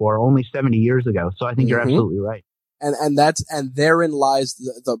experienced before, only 70 years ago. So I think you're absolutely right. And therein lies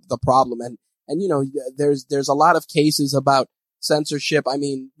the problem. And there's a lot of cases about censorship. I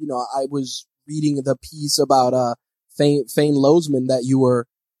mean, I was reading the piece about Fane Lozman that you were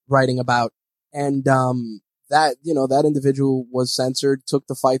writing about, and that individual was censored, took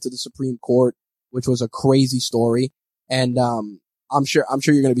the fight to the Supreme Court, which was a crazy story. And I'm sure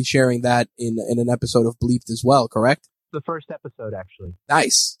you're going to be sharing that in an episode of Bleeped as well, correct? The first episode, actually.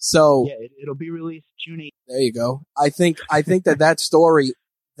 Nice. So yeah, it'll be released June 8th. There you go. I think that story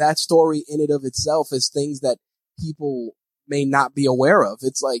in and of itself is things that people may not be aware of.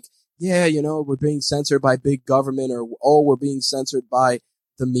 It's like, yeah, we're being censored by big government, or, oh, we're being censored by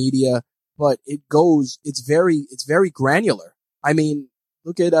the media, but it's very granular. I mean,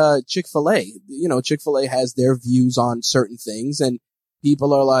 look at, Chick-fil-A. Chick-fil-A has their views on certain things, and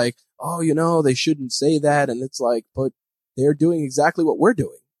people are like, oh, they shouldn't say that. And it's like, but they're doing exactly what we're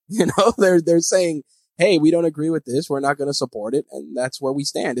doing. They're saying, hey, we don't agree with this. We're not going to support it. And that's where we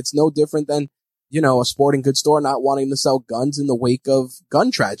stand. It's no different than, a sporting goods store not wanting to sell guns in the wake of gun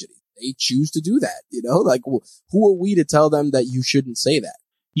tragedy. They choose to do that. Like, who are we to tell them that you shouldn't say that?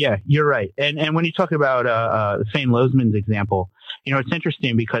 Yeah, you're right. And when you talk about St. Lozman's example, it's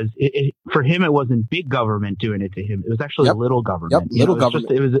interesting because for him, it wasn't big government doing it to him. It was actually little government. Little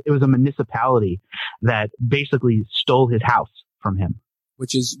government. It was a municipality that basically stole his house from him.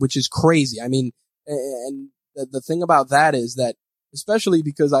 Which is crazy. I mean, and the thing about that is that, especially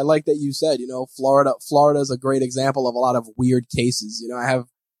because I like that you said, Florida is a great example of a lot of weird cases. I have,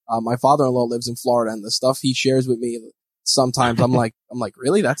 my father-in-law lives in Florida, and the stuff he shares with me, sometimes I'm like,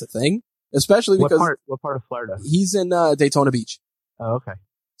 really? That's a thing? Especially because what part of Florida? He's in, Daytona Beach. Oh, okay.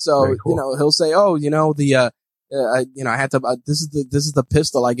 So, cool. He'll say, oh, I had to, this is the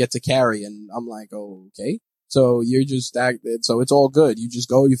pistol I get to carry. And I'm like, oh, okay. So you're just so it's all good. You just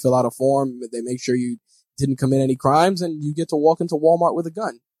go, you fill out a form. They make sure you didn't commit any crimes, and you get to walk into Walmart with a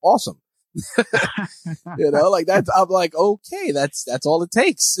gun. Awesome. Like that's, I'm like, okay, that's all it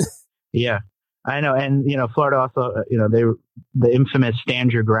takes. Yeah, I know. And, Florida also, the infamous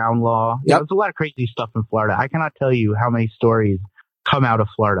stand your ground law. Yep. There's a lot of crazy stuff in Florida. I cannot tell you how many stories come out of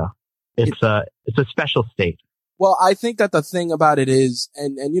Florida. It's a special state. Well, I think that the thing about it is,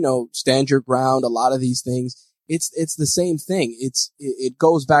 and stand your ground, a lot of these things, it's the same thing. It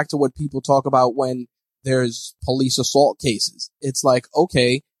goes back to what people talk about when there's police assault cases. It's like,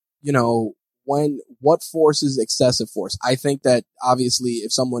 okay, what force is excessive force? I think that obviously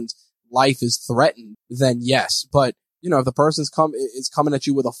if someone's life is threatened, then yes. But, if the person's is coming at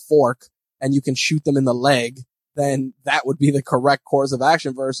you with a fork and you can shoot them in the leg, then that would be the correct course of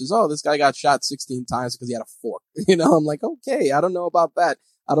action versus, oh, this guy got shot 16 times because he had a fork. I'm like, okay, I don't know about that.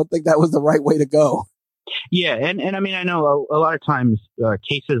 I don't think that was the right way to go. Yeah. And I mean, I know a lot of times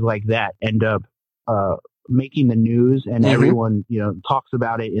cases like that end up making the news, and everyone, talks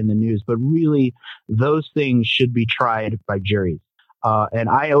about it in the news, but really those things should be tried by juries. And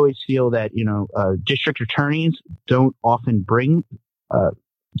I always feel that, district attorneys don't often bring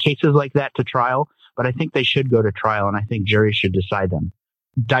cases like that to trial. But I think they should go to trial, and I think juries should decide them.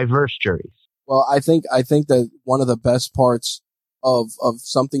 Diverse juries. Well, I think that one of the best parts of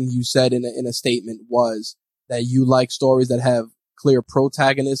something you said in a statement was that you like stories that have clear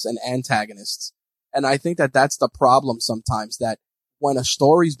protagonists and antagonists. And I think that that's the problem sometimes, that when a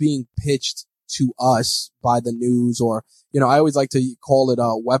story's being pitched to us by the news, or, I always like to call it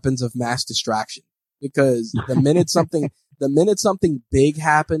weapons of mass distraction, because the minute something big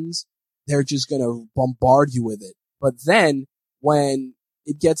happens, they're just going to bombard you with it. But then when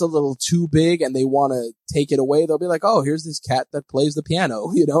it gets a little too big and they want to take it away, they'll be like, oh, here's this cat that plays the piano,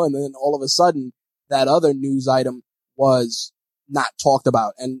 and then all of a sudden that other news item was not talked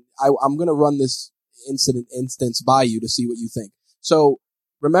about. And I'm going to run this instance by you to see what you think. So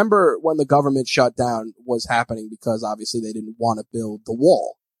remember when the government shutdown was happening, because obviously they didn't want to build the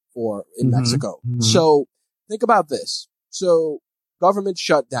wall in Mexico. Mm-hmm. So think about this. So government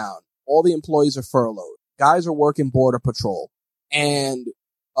shut down. All the employees are furloughed. Guys are working border patrol, and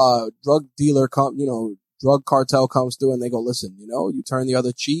drug cartel comes through, and they go, listen, you turn the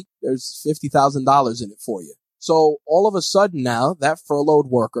other cheek, there's $50,000 in it for you. So all of a sudden now, that furloughed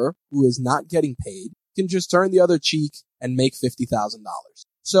worker who is not getting paid can just turn the other cheek and make $50,000.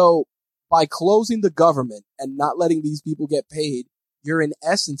 So by closing the government and not letting these people get paid, you're in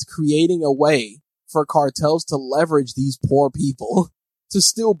essence creating a way for cartels to leverage these poor people to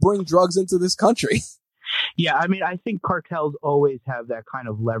still bring drugs into this country. Yeah, I mean, I think cartels always have that kind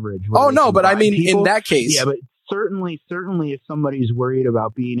of leverage. Oh, no, but I mean, people, in that case. Yeah, but certainly if somebody's worried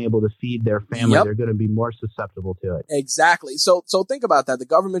about being able to feed their family, they're going to be more susceptible to it. Exactly. So think about that. The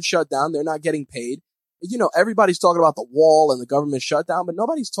government shut down. They're not getting paid. Everybody's talking about the wall and the government shutdown, but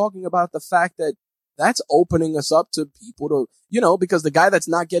nobody's talking about the fact that that's opening us up to people to, because the guy that's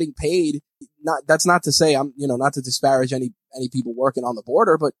not getting paid, that's not to say not to disparage any people working on the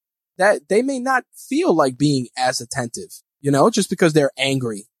border, but that they may not feel like being as attentive, just because they're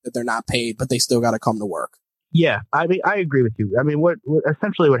angry that they're not paid, but they still got to come to work. Yeah, I mean, I agree with you. I mean, what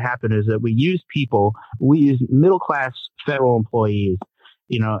essentially what happened is that we use middle class federal employees,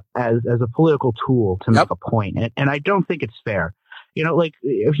 as a political tool to make a point, and I don't think it's fair. Like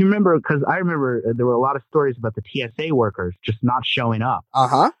if you remember, because I remember there were a lot of stories about the TSA workers just not showing up.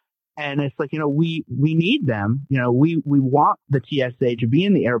 And it's like, we need them. We want the TSA to be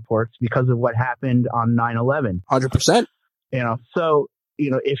in the airports because of what happened on 9/11. 100%. So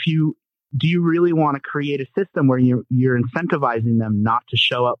do you really want to create a system where you're incentivizing them not to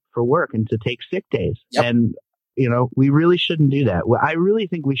show up for work and to take sick days? Yep. And, we really shouldn't do that. I really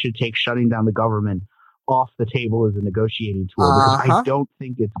think we should take shutting down the government off the table as a negotiating tool because I don't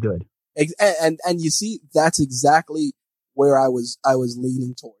think it's good. And you see, that's exactly where I was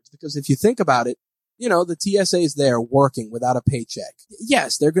leaning towards, because if you think about it, the TSA is there working without a paycheck.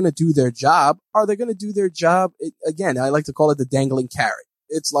 Yes, they're going to do their job. Are they going to do their job? Again, I like to call it the dangling carrot.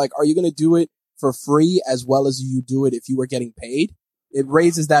 It's like, are you going to do it for free as well as you do it if you were getting paid? It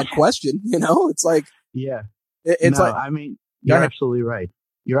raises that question, It's like, yeah, it's no, like, I mean, you're absolutely right.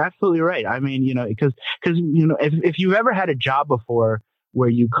 You're absolutely right. I mean, because if you've ever had a job before where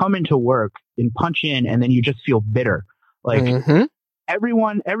you come into work and punch in and then you just feel bitter, like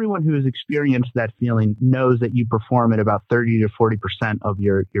everyone who has experienced that feeling knows that you perform at about 30 to 40% of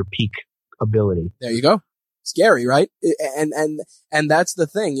your peak ability. There you go. Scary, right? And that's the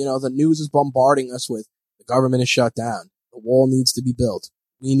thing, the news is bombarding us with the government is shut down. The wall needs to be built.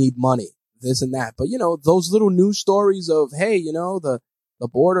 We need money, this and that. But, those little news stories of, hey, the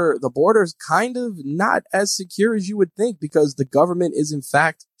border's kind of not as secure as you would think because the government is in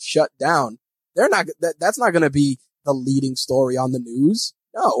fact shut down. That's not going to be the leading story on the news.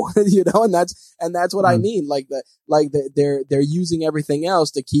 No, and that's what I mean. They're using everything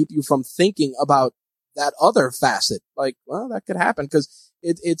else to keep you from thinking about that other facet. Like, well, that could happen because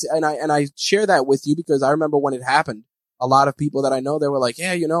and I share that with you because I remember when it happened, a lot of people that I know, they were like,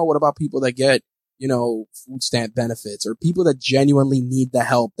 yeah, what about people that get, food stamp benefits or people that genuinely need the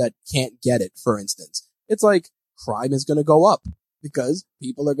help that can't get it, for instance. It's like crime is going to go up because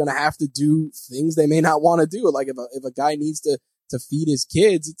people are going to have to do things they may not want to do. Like if a guy needs to feed his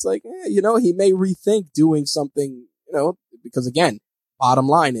kids, it's like, he may rethink doing something, because again, bottom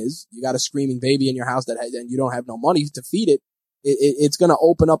line is you got a screaming baby in your house and you don't have no money to feed it. It's going to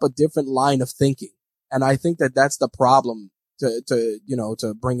open up a different line of thinking. And I think that that's the problem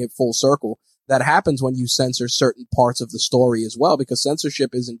to bring it full circle. That happens when you censor certain parts of the story as well, because censorship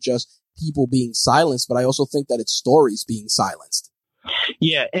isn't just people being silenced, but I also think that it's stories being silenced.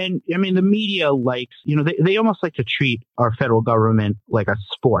 Yeah. And I mean, the media likes, they almost like to treat our federal government like a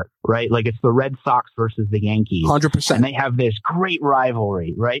sport, right? Like it's the Red Sox versus the Yankees. 100%. And they have this great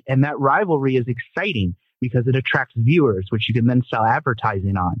rivalry, right? And that rivalry is exciting because it attracts viewers, which you can then sell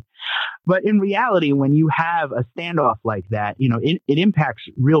advertising on. But in reality, when you have a standoff like that, it impacts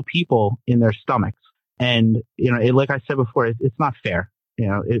real people in their stomachs. And, like I said before, it's not fair.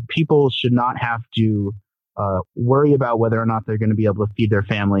 People should not have to worry about whether or not they're going to be able to feed their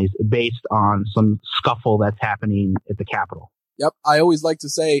families based on some scuffle that's happening at the Capitol. Yep. I always like to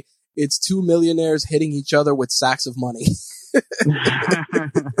say it's two millionaires hitting each other with sacks of money.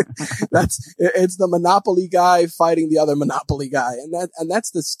 It's the Monopoly guy fighting the other Monopoly guy. And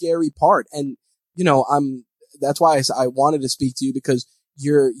that's the scary part. And, that's why I wanted to speak to you, because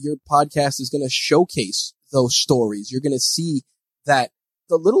your podcast is going to showcase those stories. You're going to see that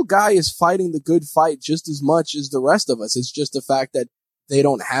the little guy is fighting the good fight just as much as the rest of us. It's just the fact that they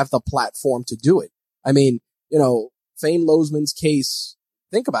don't have the platform to do it. I mean, Fane Lozman's case,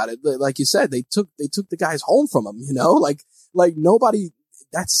 think about it. Like you said, they took the guys home from him, like nobody,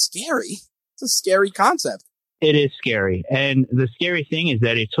 that's scary. It's a scary concept. It is scary. And the scary thing is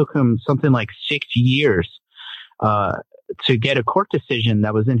that it took him something like 6 years, to get a court decision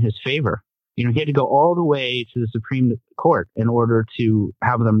that was in his favor. He had to go all the way to the Supreme Court in order to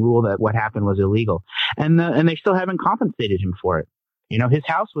have them rule that what happened was illegal. And they still haven't compensated him for it. His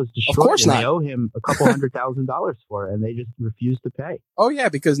house was destroyed. Of course not. They owe him a couple $100,000 for it, and they just refuse to pay. Oh yeah,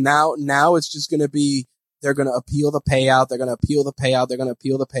 because now it's just going to be, they're going to appeal the payout. They're going to appeal the payout. They're going to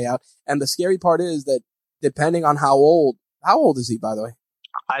appeal the payout. And the scary part is that depending on how old is he, by the way?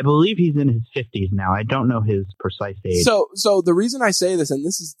 I believe he's in his 50s now. I don't know his precise age. So the reason I say this, and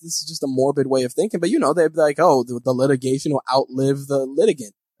this is just a morbid way of thinking, but they're like, oh, the litigation will outlive the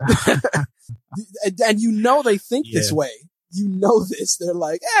litigant. And they think this way. This. They're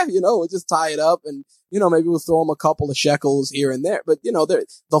like, we'll just tie it up and, maybe we'll throw them a couple of shekels here and there. But,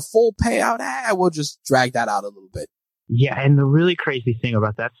 the full payout, we'll just drag that out a little bit. Yeah. And the really crazy thing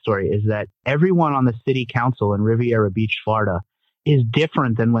about that story is that everyone on the city council in Riviera Beach, Florida, is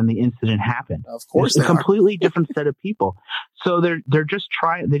different than when the incident happened. Of course, it's a completely different set of people. So they're just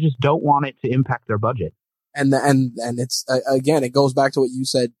trying. They just don't want it to impact their budget. And it's again, it goes back to what you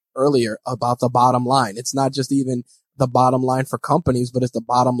said earlier about the bottom line. It's not just even the bottom line for companies, but it's the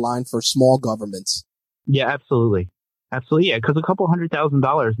bottom line for small governments. Yeah, absolutely. Absolutely, yeah, because a couple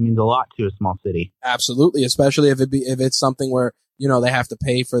 $100,000 means a lot to a small city. Absolutely, especially if it's something where, you know, they have to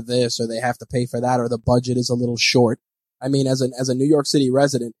pay for this or they have to pay for that or the budget is a little short. I mean, as a New York City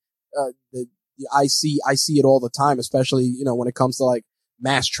resident, I see it all the time, especially, you know, when it comes to like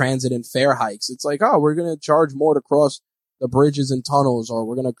mass transit and fare hikes. It's like, oh, we're going to charge more to cross the bridges and tunnels, or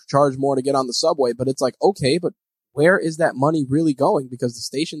we're going to charge more to get on the subway. But it's like, okay, but where is that money really going? Because the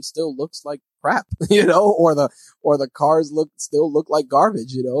station still looks like crap, you know, or the cars still look like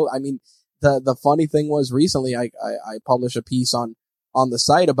garbage, you know. I mean, the funny thing was recently I published a piece on the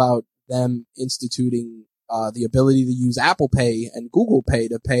site about them instituting the ability to use Apple Pay and Google Pay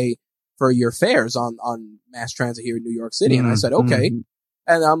to pay for your fares on mass transit here in New York City. And I said, okay.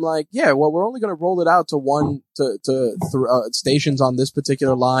 And I'm like, yeah, well, we're only going to roll it out to stations on this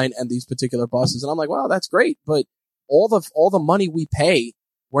particular line and these particular buses. And I'm like, wow, that's great. But all the money we pay,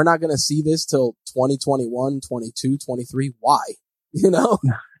 we're not going to see this till 2021, 22, 23. Why? You know?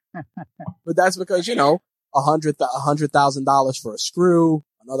 But that's because, you know, $100,000 for a screw,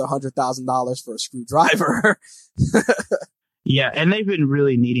 another $100,000 for a screwdriver. Yeah. And they've been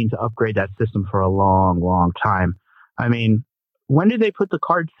really needing to upgrade that system for a long, long time. I mean, when did they put the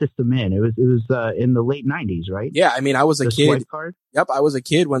card system in? It was in the late 90s, right? Yeah. I mean, I was a kid. Swipe card? Yep. I was a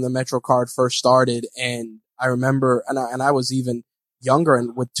kid when the MetroCard first started, and I remember, and I was even younger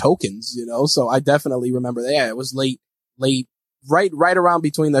and with tokens, you know, so I definitely remember that. Yeah, it was late, right around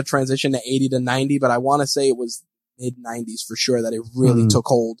between the transition to 80 to 90, but I want to say it was mid 90s for sure that it really took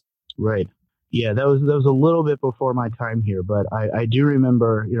hold. Right. Yeah, that was a little bit before my time here, but I do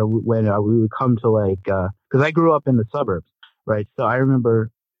remember, you know, when we would come to like, cause I grew up in the suburbs, right? So I remember,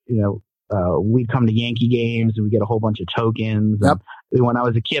 you know, we'd come to Yankee games and we'd get a whole bunch of tokens. Yep. And when I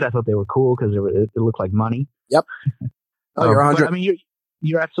was a kid, I thought they were cool because it looked like money. Yep. Oh, you're 100. I mean,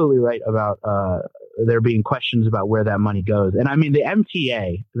 you're absolutely right about there being questions about where that money goes. And I mean, the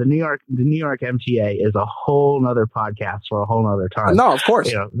MTA, the New York MTA is a whole nother podcast for a whole nother time. No, of course.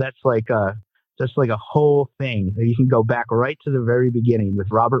 You know, that's like a whole thing. You can go back right to the very beginning with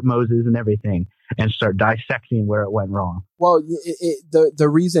Robert Moses and everything and start dissecting where it went wrong. Well, the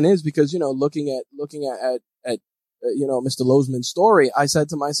reason is because, you know, looking at you know, Mr. Lozman's story, I said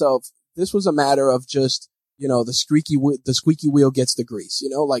to myself, this was a matter of just, you know, the squeaky wheel gets the grease, you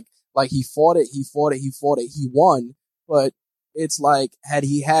know, like he fought it, he won, but it's like, had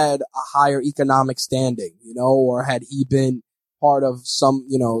he had a higher economic standing, you know, or had he been part of some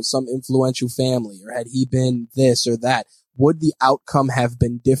influential family, or had he been this or that, would the outcome have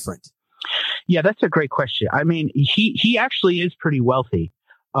been different? Yeah, that's a great question. I mean, he actually is pretty wealthy.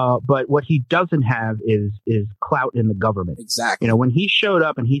 But what he doesn't have is clout in the government. Exactly. You know, when he showed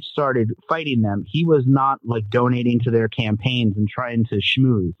up and he started fighting them, he was not like donating to their campaigns and trying to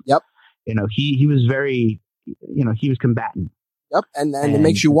schmooze. Yep. You know, he was very, you know, he was combatant. Yep. And it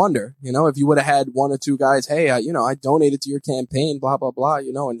makes you wonder, you know, if you would have had one or two guys, hey, I donated to your campaign, blah, blah, blah,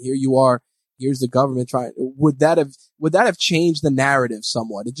 you know, and here you are, here's the government trying, would that have changed the narrative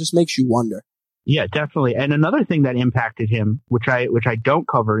somewhat? It just makes you wonder. Yeah, definitely. And another thing that impacted him, which I don't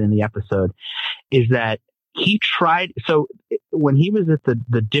cover in the episode, is that he tried. So when he was at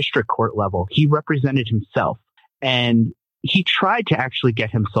the district court level, he represented himself, and he tried to actually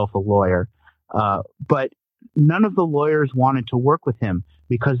get himself a lawyer. But none of the lawyers wanted to work with him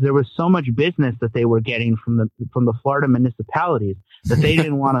because there was so much business that they were getting from the Florida municipalities that they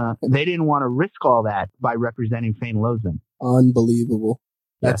didn't want to risk all that by representing Fane Lozman. Unbelievable.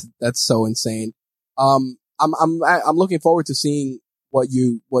 That's so insane. I'm looking forward to seeing what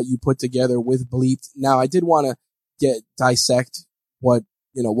you put together with Bleeped. Now, I did want to dissect what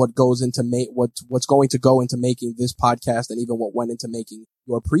goes into what's going to go into making this podcast, and even what went into making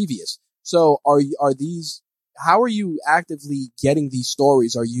your previous. So how are you actively getting these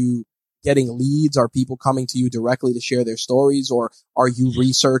stories? Are you getting leads? Are people coming to you directly to share their stories, or are you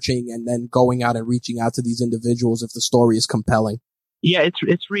researching and then going out and reaching out to these individuals if the story is compelling? Yeah,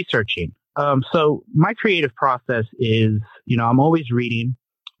 it's researching. So my creative process is, you know, I'm always reading,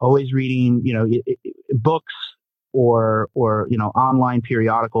 you know, books or, you know, online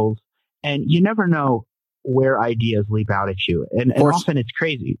periodicals, and you never know where ideas leap out at you. And often it's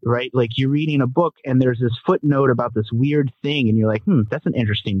crazy, right? Like you're reading a book and there's this footnote about this weird thing and you're like, that's an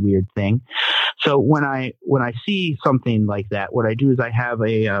interesting, weird thing. So when I see something like that, what I do is I have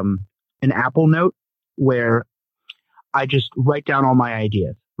an Apple Note where I just write down all my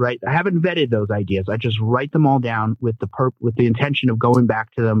ideas, right? I haven't vetted those ideas. I just write them all down with the intention of going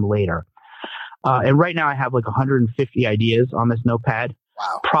back to them later. And right now I have like 150 ideas on this notepad.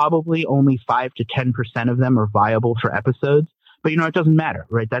 Wow. Probably only 5 to 10% of them are viable for episodes, but it doesn't matter,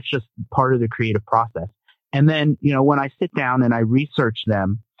 right? That's just part of the creative process. And then, when I sit down and I research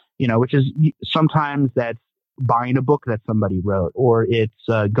them, which is sometimes that's buying a book that somebody wrote, or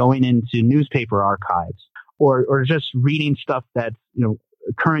it's going into newspaper archives, or just reading stuff that's,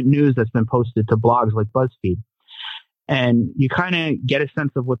 current news that's been posted to blogs like BuzzFeed. And you kind of get a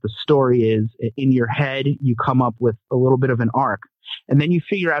sense of what the story is in your head. You come up with a little bit of an arc, and then you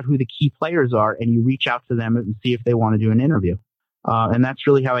figure out who the key players are, and you reach out to them and see if they want to do an interview. And that's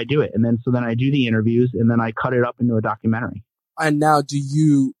really how I do it. And then I do the interviews, and then I cut it up into a documentary. And now, do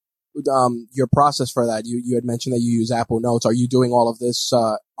you your process for that? You had mentioned that you use Apple Notes. Are you doing all of this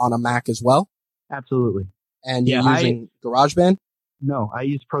on a Mac as well? Absolutely. And you're using GarageBand? No, I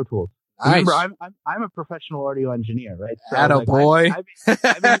use Pro Tools. Nice. Remember, I'm a professional audio engineer, right? So Attaboy.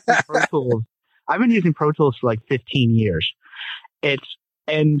 I've been using Pro Tools. I've been using Pro Tools for like 15 years.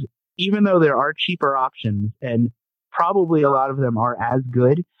 And even though there are cheaper options, and probably a lot of them are as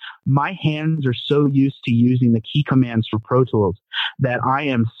good, my hands are so used to using the key commands for Pro Tools that I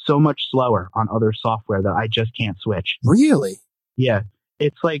am so much slower on other software that I just can't switch. Really? Yeah.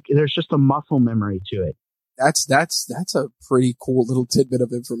 It's like there's just a muscle memory to it. That's a pretty cool little tidbit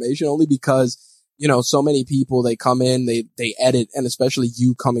of information, only because, so many people, they come in, they edit, and especially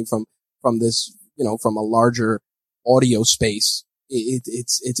you coming from this, from a larger audio space,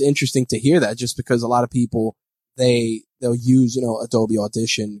 it's interesting to hear that, just because a lot of people, they'll use, Adobe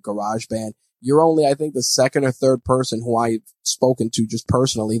Audition, GarageBand. You're only, I think, the second or third person who I've spoken to just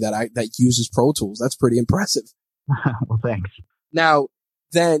personally that uses Pro Tools. That's pretty impressive. Well, thanks. Now,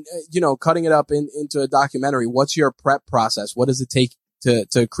 then, cutting it up into a documentary, what's your prep process? What does it take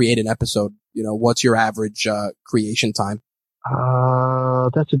to create an episode? What's your average creation time?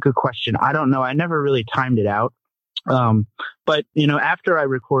 That's a good question. I don't know. I never really timed it out. But after I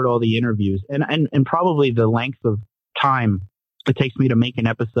record all the interviews, and probably the length of time it takes me to make an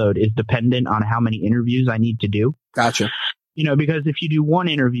episode is dependent on how many interviews I need to do. Gotcha. Because if you do one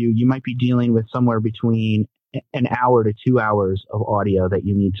interview, you might be dealing with somewhere between an hour to 2 hours of audio that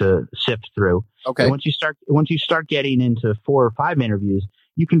you need to sift through. Okay. And once you start getting into 4 or 5 interviews,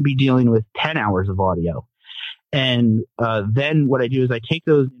 you can be dealing with 10 hours of audio. And then what I do is I take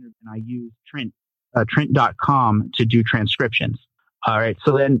those and I use Trint.com to do transcriptions. All right.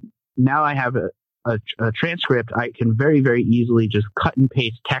 So then now I have a transcript. I can very, very easily just cut and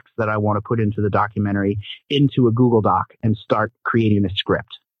paste text that I want to put into the documentary into a Google Doc and start creating a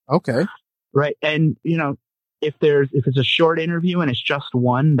script. Okay. Right. And, if it's a short interview and it's just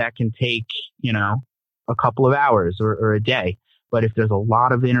one, that can take, a couple of hours or a day. But if there's a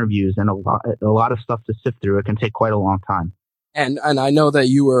lot of interviews and a lot of stuff to sift through, it can take quite a long time. And I know that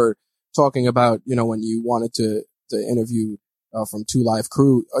you were talking about, when you wanted to interview from Two Live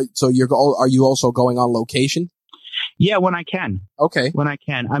Crew. So are you also going on location? Yeah, when I can. Okay. When I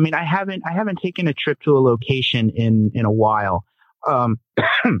can. I mean, I haven't taken a trip to a location in a while.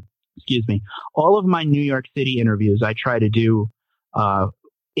 Excuse me. All of my New York City interviews I try to do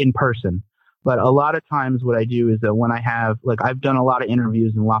in person. But a lot of times what I do is that when I have, I've done a lot of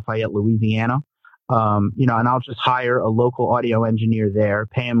interviews in Lafayette, Louisiana, and I'll just hire a local audio engineer there,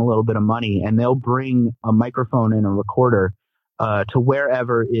 pay him a little bit of money, and they'll bring a microphone and a recorder to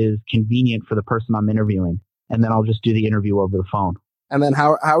wherever is convenient for the person I'm interviewing. And then I'll just do the interview over the phone. And then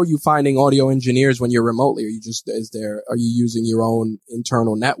how are you finding audio engineers when you're remotely? Are you using your own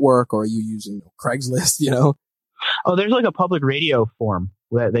internal network, or are you using Craigslist, Oh, there's a public radio form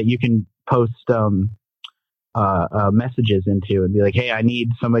that you can post messages into and be like, hey, I need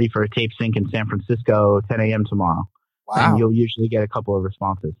somebody for a tape sync in San Francisco, 10 a.m. tomorrow. Wow. And you'll usually get a couple of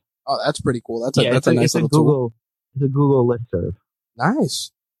responses. Oh, that's pretty cool. That's a nice little tool. It's a Google listserv.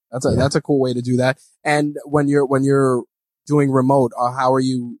 Nice. That's a cool way to do that. And when you're doing remote, how are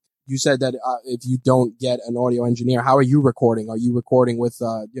you? You said that if you don't get an audio engineer, how are you recording? Are you recording with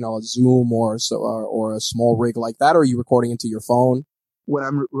a Zoom or a small rig like that, or are you recording into your phone? When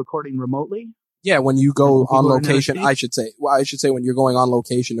I'm recording remotely? Yeah, when you go on location, I should say when you're going on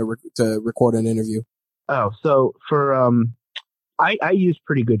location to record an interview. Oh, so for I use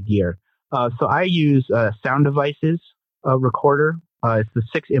pretty good gear. So I use Sound Devices recorder. It's the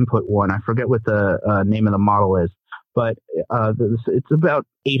 6-input one. I forget what the name of the model is, but it's about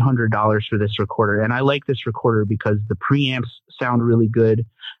 $800 for this recorder. And I like this recorder because the preamps sound really good.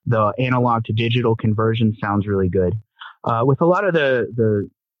 The analog to digital conversion sounds really good. With a lot of the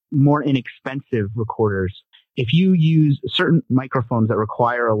more inexpensive recorders, if you use certain microphones that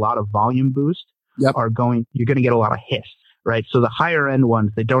require a lot of volume boost, Yep. you're going to get a lot of hiss, right? So the higher end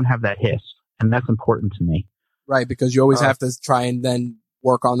ones, they don't have that hiss, and that's important to me. Right, because you always have to try and then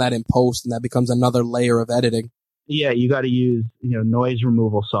work on that in post, and that becomes another layer of editing. Yeah, you got to use noise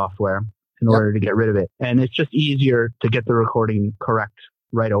removal software in order to get rid of it, and it's just easier to get the recording correct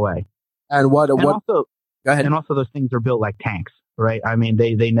right away. And also, go ahead. And also, those things are built like tanks, right? I mean,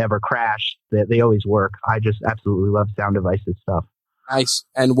 they never crash. They always work. I just absolutely love Sound Devices stuff. Nice.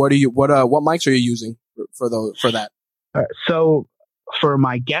 And what mics are you using for that? So for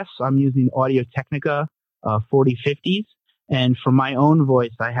my guests, I'm using Audio Technica 4050s, and for my own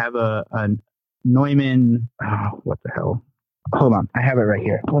voice, I have a Neumann. What the hell? Hold on, I have it right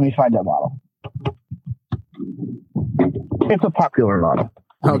here. Let me find that model. It's a popular model.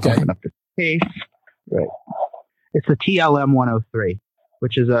 Okay. Open up the case. Right. It's the TLM 103,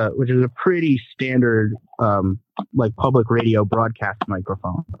 which is a pretty standard like public radio broadcast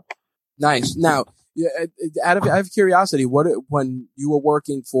microphone. Nice. Now, out of curiosity, when you were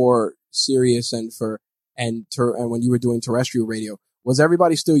working for Sirius and when you were doing terrestrial radio, was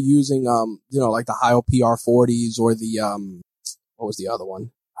everybody still using like the Heil PR40s or the what was the other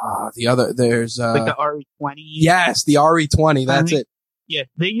one? There's like the RE20. Yes, the RE20. That's it. Yeah,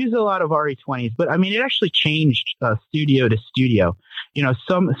 they use a lot of RE20s, but I mean, it actually changed studio to studio.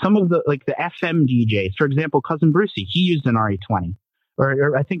 Some of the the FM DJs, for example, Cousin Brucey, he used an RE20,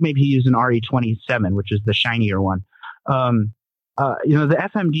 or I think maybe he used an RE27, which is the shinier one. The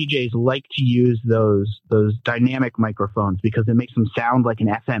FM DJs like to use those dynamic microphones because it makes them sound like an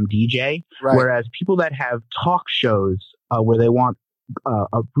FM DJ. Right. Whereas people that have talk shows where they want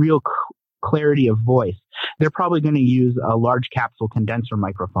a real clarity of voice, they're probably going to use a large capsule condenser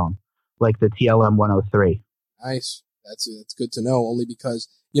microphone like the TLM 103. Nice. That's good to know, only because,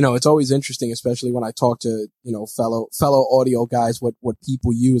 it's always interesting, especially when I talk to, fellow audio guys, what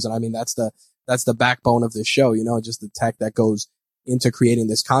people use. And I mean, that's the backbone of this show, just the tech that goes into creating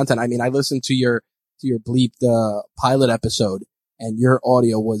this content. I mean, I listened to your Bleeped pilot episode, and your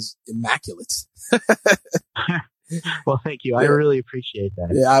audio was immaculate. Well, thank you. I really appreciate that.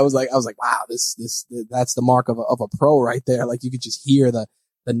 Yeah, I was like, wow, that's the mark of a pro right there. Like, you could just hear the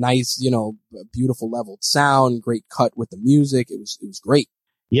nice, beautiful leveled sound, great cut with the music. It was great.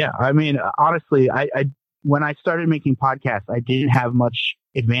 Yeah. I mean, honestly, I when I started making podcasts, I didn't have much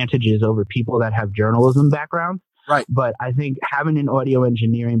advantages over people that have journalism backgrounds. Right. But I think having an audio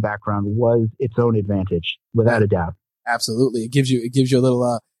engineering background was its own advantage, without a doubt. Absolutely. It gives you a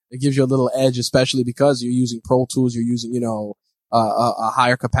little edge, especially because you're using Pro Tools, you're using, a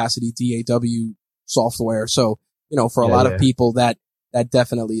higher capacity DAW software. So, for a lot of people that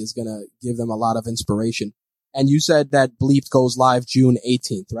definitely is going to give them a lot of inspiration. And you said that Bleeped goes live June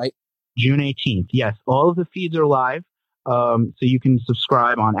 18th, right? June 18th. Yes. All of the feeds are live. So you can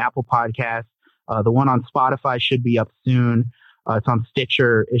subscribe on Apple Podcasts. The one on Spotify should be up soon. It's on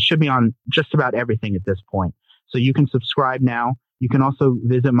Stitcher. It should be on just about everything at this point. So you can subscribe now. You can also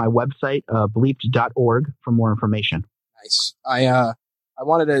visit my website, bleeped.org, for more information. Nice. I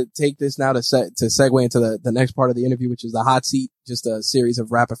wanted to take this now to segue into the next part of the interview, which is the hot seat, just a series of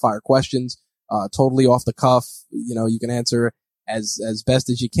rapid fire questions, totally off the cuff. You can answer as best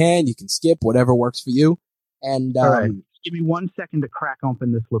as you can. You can skip whatever works for you. And, all right. Give me 1 second to crack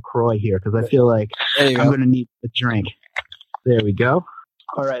open this LaCroix here, because I feel like I'm going to need a drink. There we go.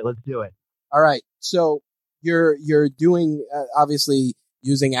 All right, let's do it. All right. So you're doing, obviously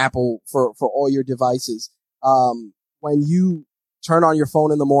using Apple for all your devices. When you turn on your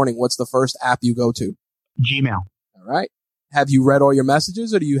phone in the morning, what's the first app you go to? Gmail. All right. Have you read all your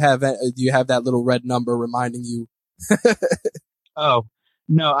messages, or do you have that little red number reminding you? Oh,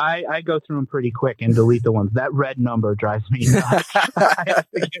 no, I go through them pretty quick and delete the ones. That red number drives me nuts. I have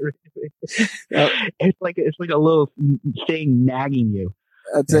to get rid of it. It's like a little thing nagging you.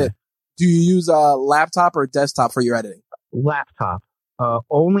 That's it. Do you use a laptop or desktop for your editing? Laptop.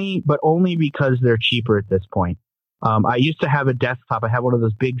 Only because they're cheaper at this point. I used to have a desktop. I had one of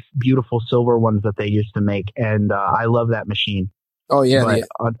those big, beautiful silver ones that they used to make, and I love that machine. Oh yeah. But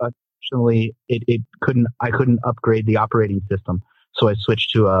unfortunately, I couldn't upgrade the operating system, so I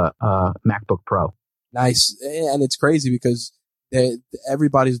switched to a MacBook Pro. Nice, and it's crazy because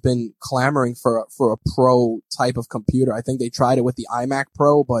everybody's been clamoring for a pro type of computer. I think they tried it with the iMac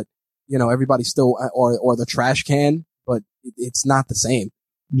Pro, but everybody still or the trash can, but it's not the same.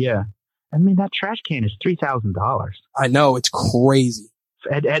 Yeah. I mean, that trash can is $3,000. I know, it's crazy.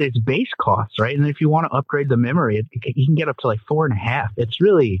 At its base cost, right? And if you want to upgrade the memory, you can get up to like 4.5. It's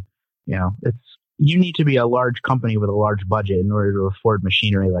really, you need to be a large company with a large budget in order to afford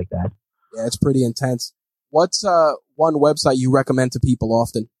machinery like that. Yeah, it's pretty intense. What's one website you recommend to people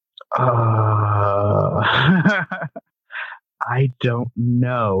often? I don't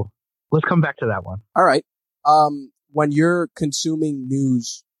know. Let's come back to that one. All right. When you're consuming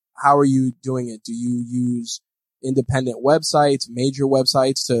news, how are you doing it? Do you use independent websites, major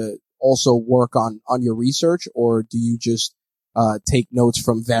websites to also work on your research, or do you just take notes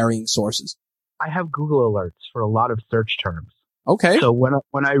from varying sources? I have Google alerts for a lot of search terms. Okay. So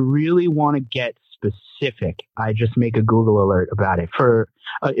when I really want to get specific, I just make a Google alert about it. For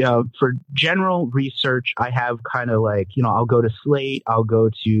general research, I have kind of like, I'll go to Slate, I'll go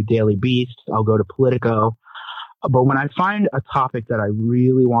to Daily Beast, I'll go to Politico. But when I find a topic that I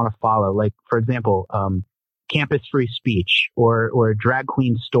really want to follow, like, for example, campus free speech or a drag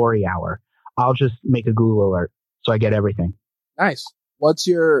queen story hour, I'll just make a Google alert so I get everything. Nice. What's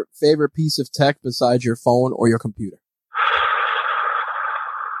your favorite piece of tech besides your phone or your computer?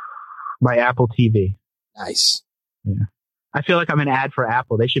 My Apple TV. Nice. Yeah. I feel like I'm an ad for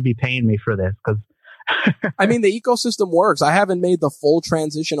Apple. They should be paying me for this because I mean, the ecosystem works. I haven't made the full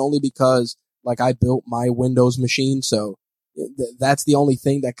transition only because I built my Windows machine. So that's the only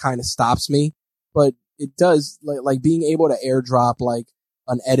thing that kind of stops me, but it does like being able to airdrop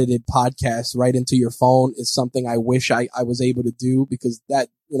an edited podcast right into your phone is something I wish I was able to do, because that,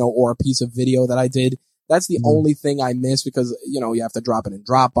 or a piece of video that I did. That's the only thing I miss, because, you have to drop it in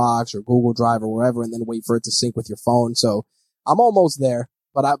Dropbox or Google Drive or wherever and then wait for it to sync with your phone. So I'm almost there,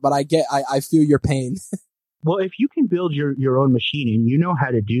 but I feel your pain. Well, if you can build your own machine and you know how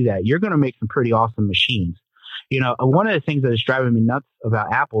to do that, you're going to make some pretty awesome machines. One of the things that is driving me nuts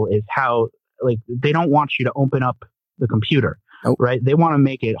about Apple is how they don't want you to open up the computer, right? They want to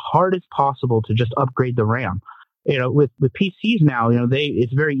make it hard as possible to just upgrade the RAM. With PCs now,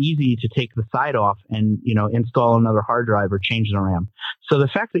 it's very easy to take the side off and, install another hard drive or change the RAM. So the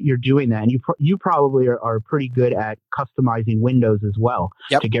fact that you're doing that, and you probably are pretty good at customizing Windows as well,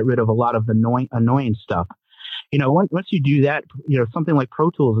 to get rid of a lot of the annoying stuff. Once you do that, something like Pro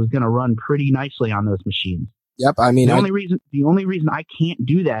Tools is going to run pretty nicely on those machines. Yep. I mean, the only reason I can't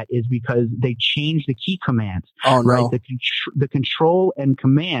do that is because they changed the key commands. Oh, no. Right? The control and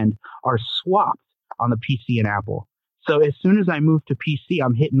command are swapped on the PC and Apple. So as soon as I move to PC,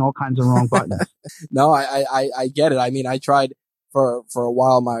 I'm hitting all kinds of wrong buttons. No, I get it. I mean, I tried for a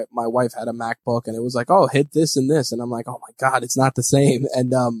while. My wife had a MacBook and it was like, oh, hit this and this. And I'm like, oh my God, it's not the same.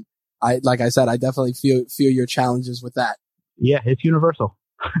 And, like I said, I definitely feel your challenges with that. Yeah, it's universal.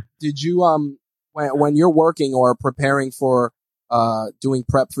 Did you, when you're working or preparing for, doing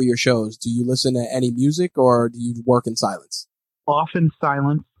prep for your shows, do you listen to any music or do you work in silence? Often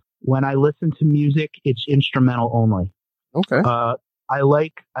silence. When I listen to music, it's instrumental only. Okay. I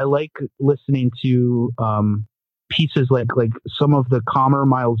like listening to pieces like some of the calmer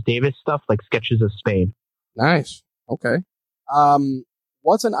Miles Davis stuff, like Sketches of Spain. Nice. Okay.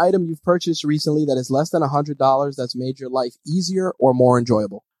 What's an item you've purchased recently that is less than $100 that's made your life easier or more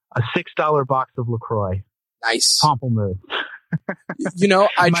enjoyable? A $6 box of LaCroix. Nice. Pamplemousse.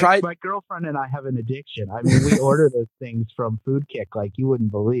 tried. My girlfriend and I have an addiction. I mean, we order those things from Food Kick like you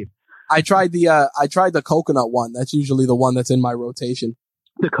wouldn't believe. I tried the coconut one. That's usually the one that's in my rotation.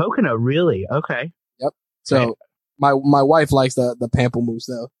 The coconut, really? Okay. Yep. So okay. My wife likes the pamplemousse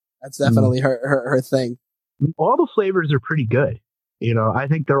though. That's definitely her thing. All the flavors are pretty good. I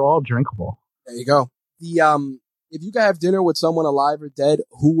think they're all drinkable. There you go. If you could have dinner with someone alive or dead,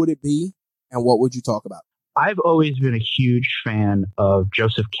 who would it be, and what would you talk about? I've always been a huge fan of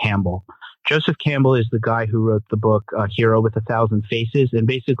Joseph Campbell. Joseph Campbell is the guy who wrote the book Hero with a Thousand Faces and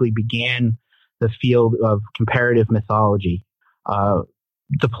basically began the field of comparative mythology.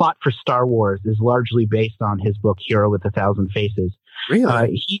 The plot for Star Wars is largely based on his book Hero with a Thousand Faces.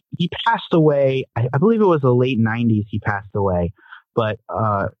 Really? He passed away, I believe it was the late 90s he passed away, but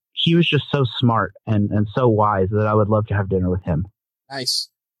he was just so smart and so wise that I would love to have dinner with him. Nice.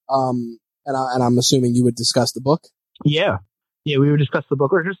 And I'm assuming you would discuss the book? Yeah. Yeah, we would discuss the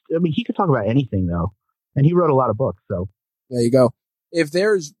book. Or he could talk about anything, though. And he wrote a lot of books, so. There you go. If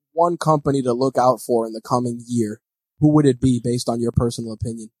there's one company to look out for in the coming year, who would it be based on your personal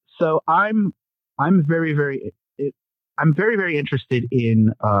opinion? So I'm very, very interested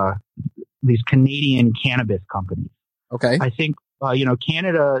in these Canadian cannabis companies. Okay. I think,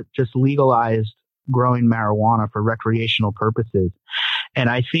 Canada just legalized growing marijuana for recreational purposes. And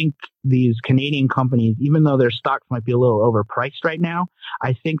I think these Canadian companies, even though their stocks might be a little overpriced right now,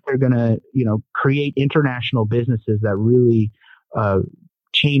 I think they're going to, create international businesses that really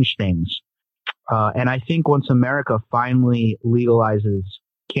change things. And I think once America finally legalizes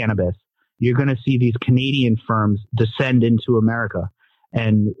cannabis, you're going to see these Canadian firms descend into America.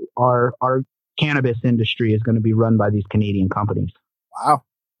 And our cannabis industry is going to be run by these Canadian companies. Wow.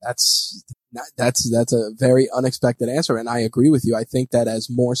 That's a very unexpected answer. And I agree with you. I think that as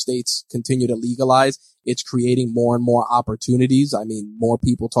more states continue to legalize, it's creating more and more opportunities. I mean, more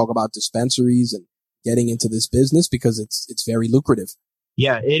people talk about dispensaries and getting into this business because it's very lucrative.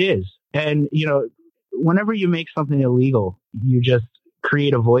 Yeah, it is. And, whenever you make something illegal, you just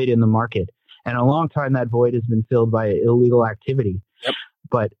create a void in the market. And a long time that void has been filled by illegal activity. Yep.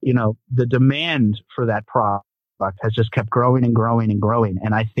 But, the demand for that product has just kept growing and growing and growing.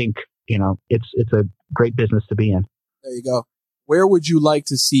 And I think, it's a great business to be in. There you go. Where would you like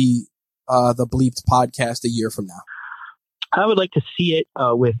to see the Bleeped podcast a year from now? I would like to see it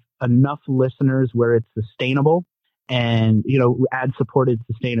with enough listeners where it's sustainable and, ad supported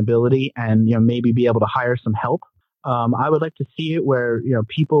sustainability and, maybe be able to hire some help. I would like to see it where,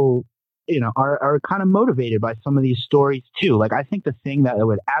 people, are kind of motivated by some of these stories too. Like, I think the thing that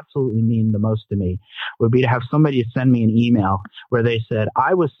would absolutely mean the most to me would be to have somebody send me an email where they said,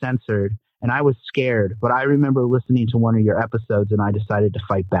 I was censored and I was scared, but I remember listening to one of your episodes and I decided to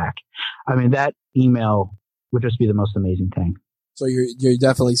fight back. I mean, that email would just be the most amazing thing. So you're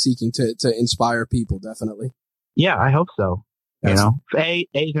definitely seeking to inspire people, definitely. Yeah, I hope so. Yes. A,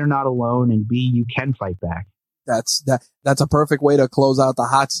 they're not alone, and B, you can fight back. That's a perfect way to close out the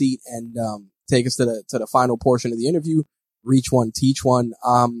hot seat and take us to the final portion of the interview. Reach one, teach one.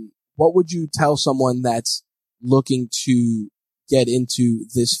 What would you tell someone that's looking to get into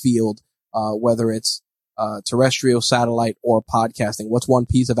this field, whether it's terrestrial, satellite, or podcasting? What's one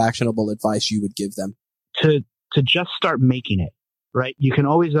piece of actionable advice you would give them? To just start making it, right? You can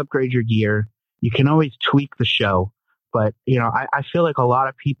always upgrade your gear. You can always tweak the show. But, I feel like a lot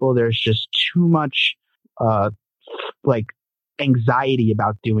of people, there's just too much anxiety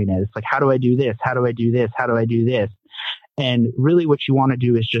about doing it. It's like, how do I do this? How do I do this? How do I do this? And really what you want to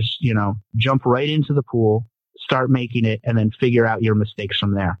do is just, jump right into the pool, start making it, and then figure out your mistakes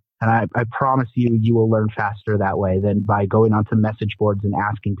from there. And I promise you will learn faster that way than by going onto message boards and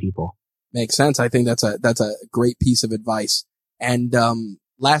asking people. Makes sense. I think that's a great piece of advice. And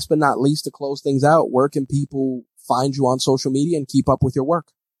last but not least, to close things out, where can people find you on social media and keep up with your work?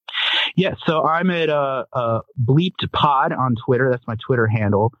 Yeah, so I'm at Bleeped Pod on Twitter. That's my Twitter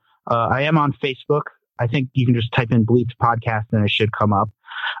handle. I am on Facebook. I think you can just type in Bleeped Podcast and it should come up.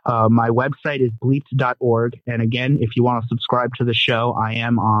 My website is bleeped.org. And again, if you want to subscribe to the show, I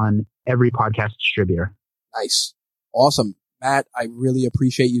am on every podcast distributor. Nice. Awesome. Matt, I really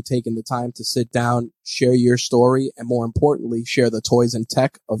appreciate you taking the time to sit down, share your story, and more importantly, share the toys and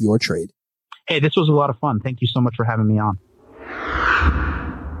tech of your trade. Hey, this was a lot of fun. Thank you so much for having me on.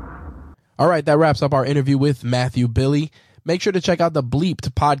 All right, that wraps up our interview with Matthew Billy. Make sure to check out the Bleeped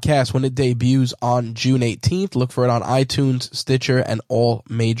podcast when it debuts on June 18th. Look for it on iTunes, Stitcher, and all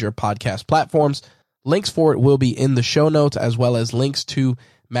major podcast platforms. Links for it will be in the show notes, as well as links to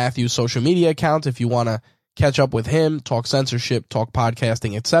Matthew's social media accounts if you want to catch up with him, talk censorship, talk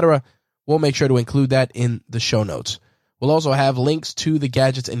podcasting, etc. We'll make sure to include that in the show notes. We'll also have links to the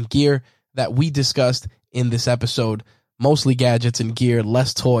gadgets and gear that we discussed in this episode. Mostly gadgets and gear,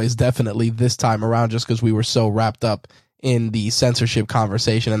 less toys definitely this time around, just because we were so wrapped up in the censorship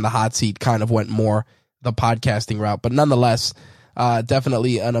conversation and the hot seat kind of went more the podcasting route. But nonetheless,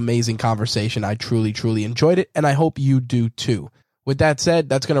 definitely an amazing conversation. I truly, truly enjoyed it, and I hope you do too. With that said,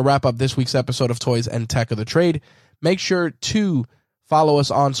 that's going to wrap up this week's episode of Toys and Tech of the Trade. Make sure to follow us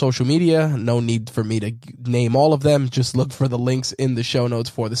on social media. No need for me to name all of them. Just look for the links in the show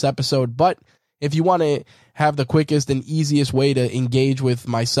notes for this episode. But if you want to have the quickest and easiest way to engage with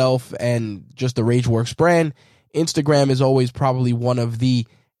myself and just the Rageworks brand, Instagram is always probably one of the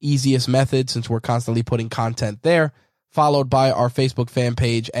easiest methods since we're constantly putting content there, followed by our Facebook fan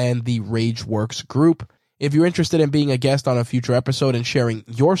page and the Rageworks group. If you're interested in being a guest on a future episode and sharing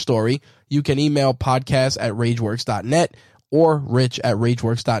your story, you can email podcast@rageworks.net or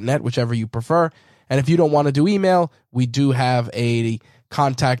rich@rageworks.net, whichever you prefer. And if you don't want to do email, we do have a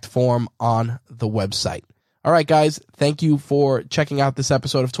contact form on the website. All right, guys, thank you for checking out this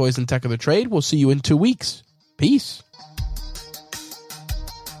episode of Toys and Tech of the Trade. We'll see you in 2 weeks. Peace.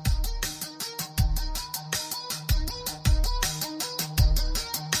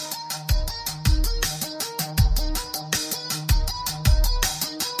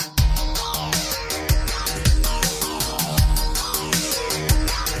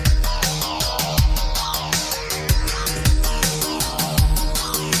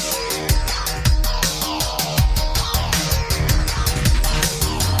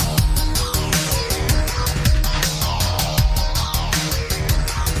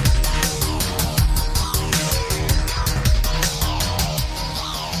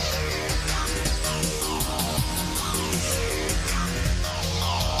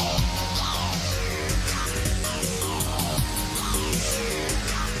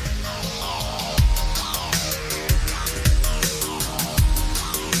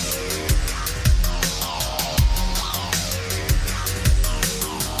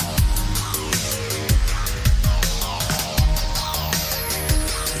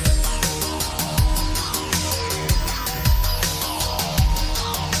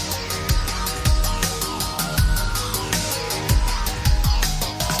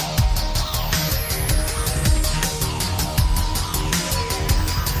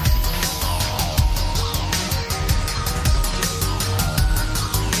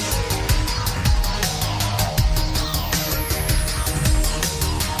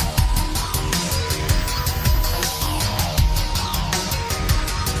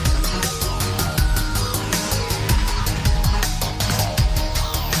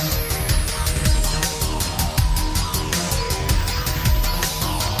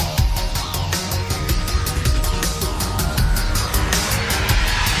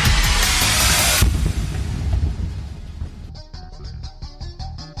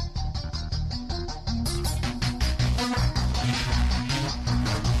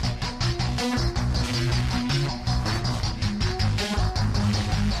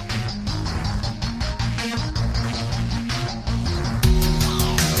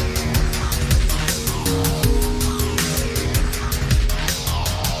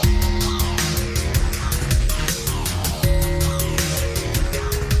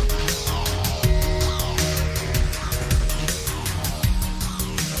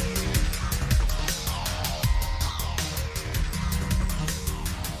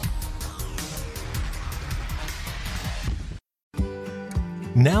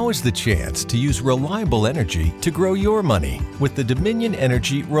 Now is the chance to use reliable energy to grow your money with the Dominion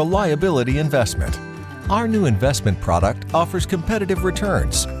Energy Reliability Investment. Our new investment product offers competitive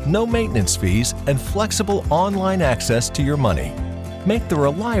returns, no maintenance fees, and flexible online access to your money. Make the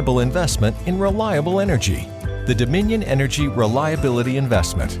reliable investment in reliable energy. The Dominion Energy Reliability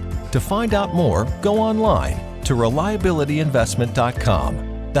Investment. To find out more, go online to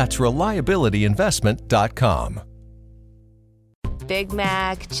reliabilityinvestment.com. That's reliabilityinvestment.com. Big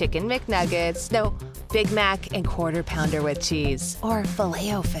Mac, Chicken McNuggets, no, Big Mac and Quarter Pounder with cheese, or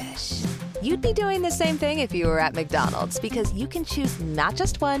Filet-O-Fish. You'd be doing the same thing if you were at McDonald's, because you can choose not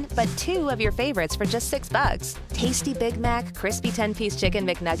just one, but two of your favorites for just $6. Tasty Big Mac, crispy 10-piece Chicken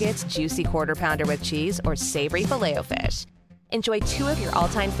McNuggets, juicy Quarter Pounder with cheese, or savory Filet-O-Fish. Enjoy two of your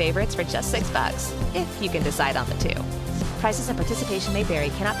all-time favorites for just $6, if you can decide on the two. Prices and participation may vary,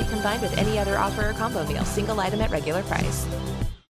 cannot be combined with any other offer or combo meal, single item at regular price.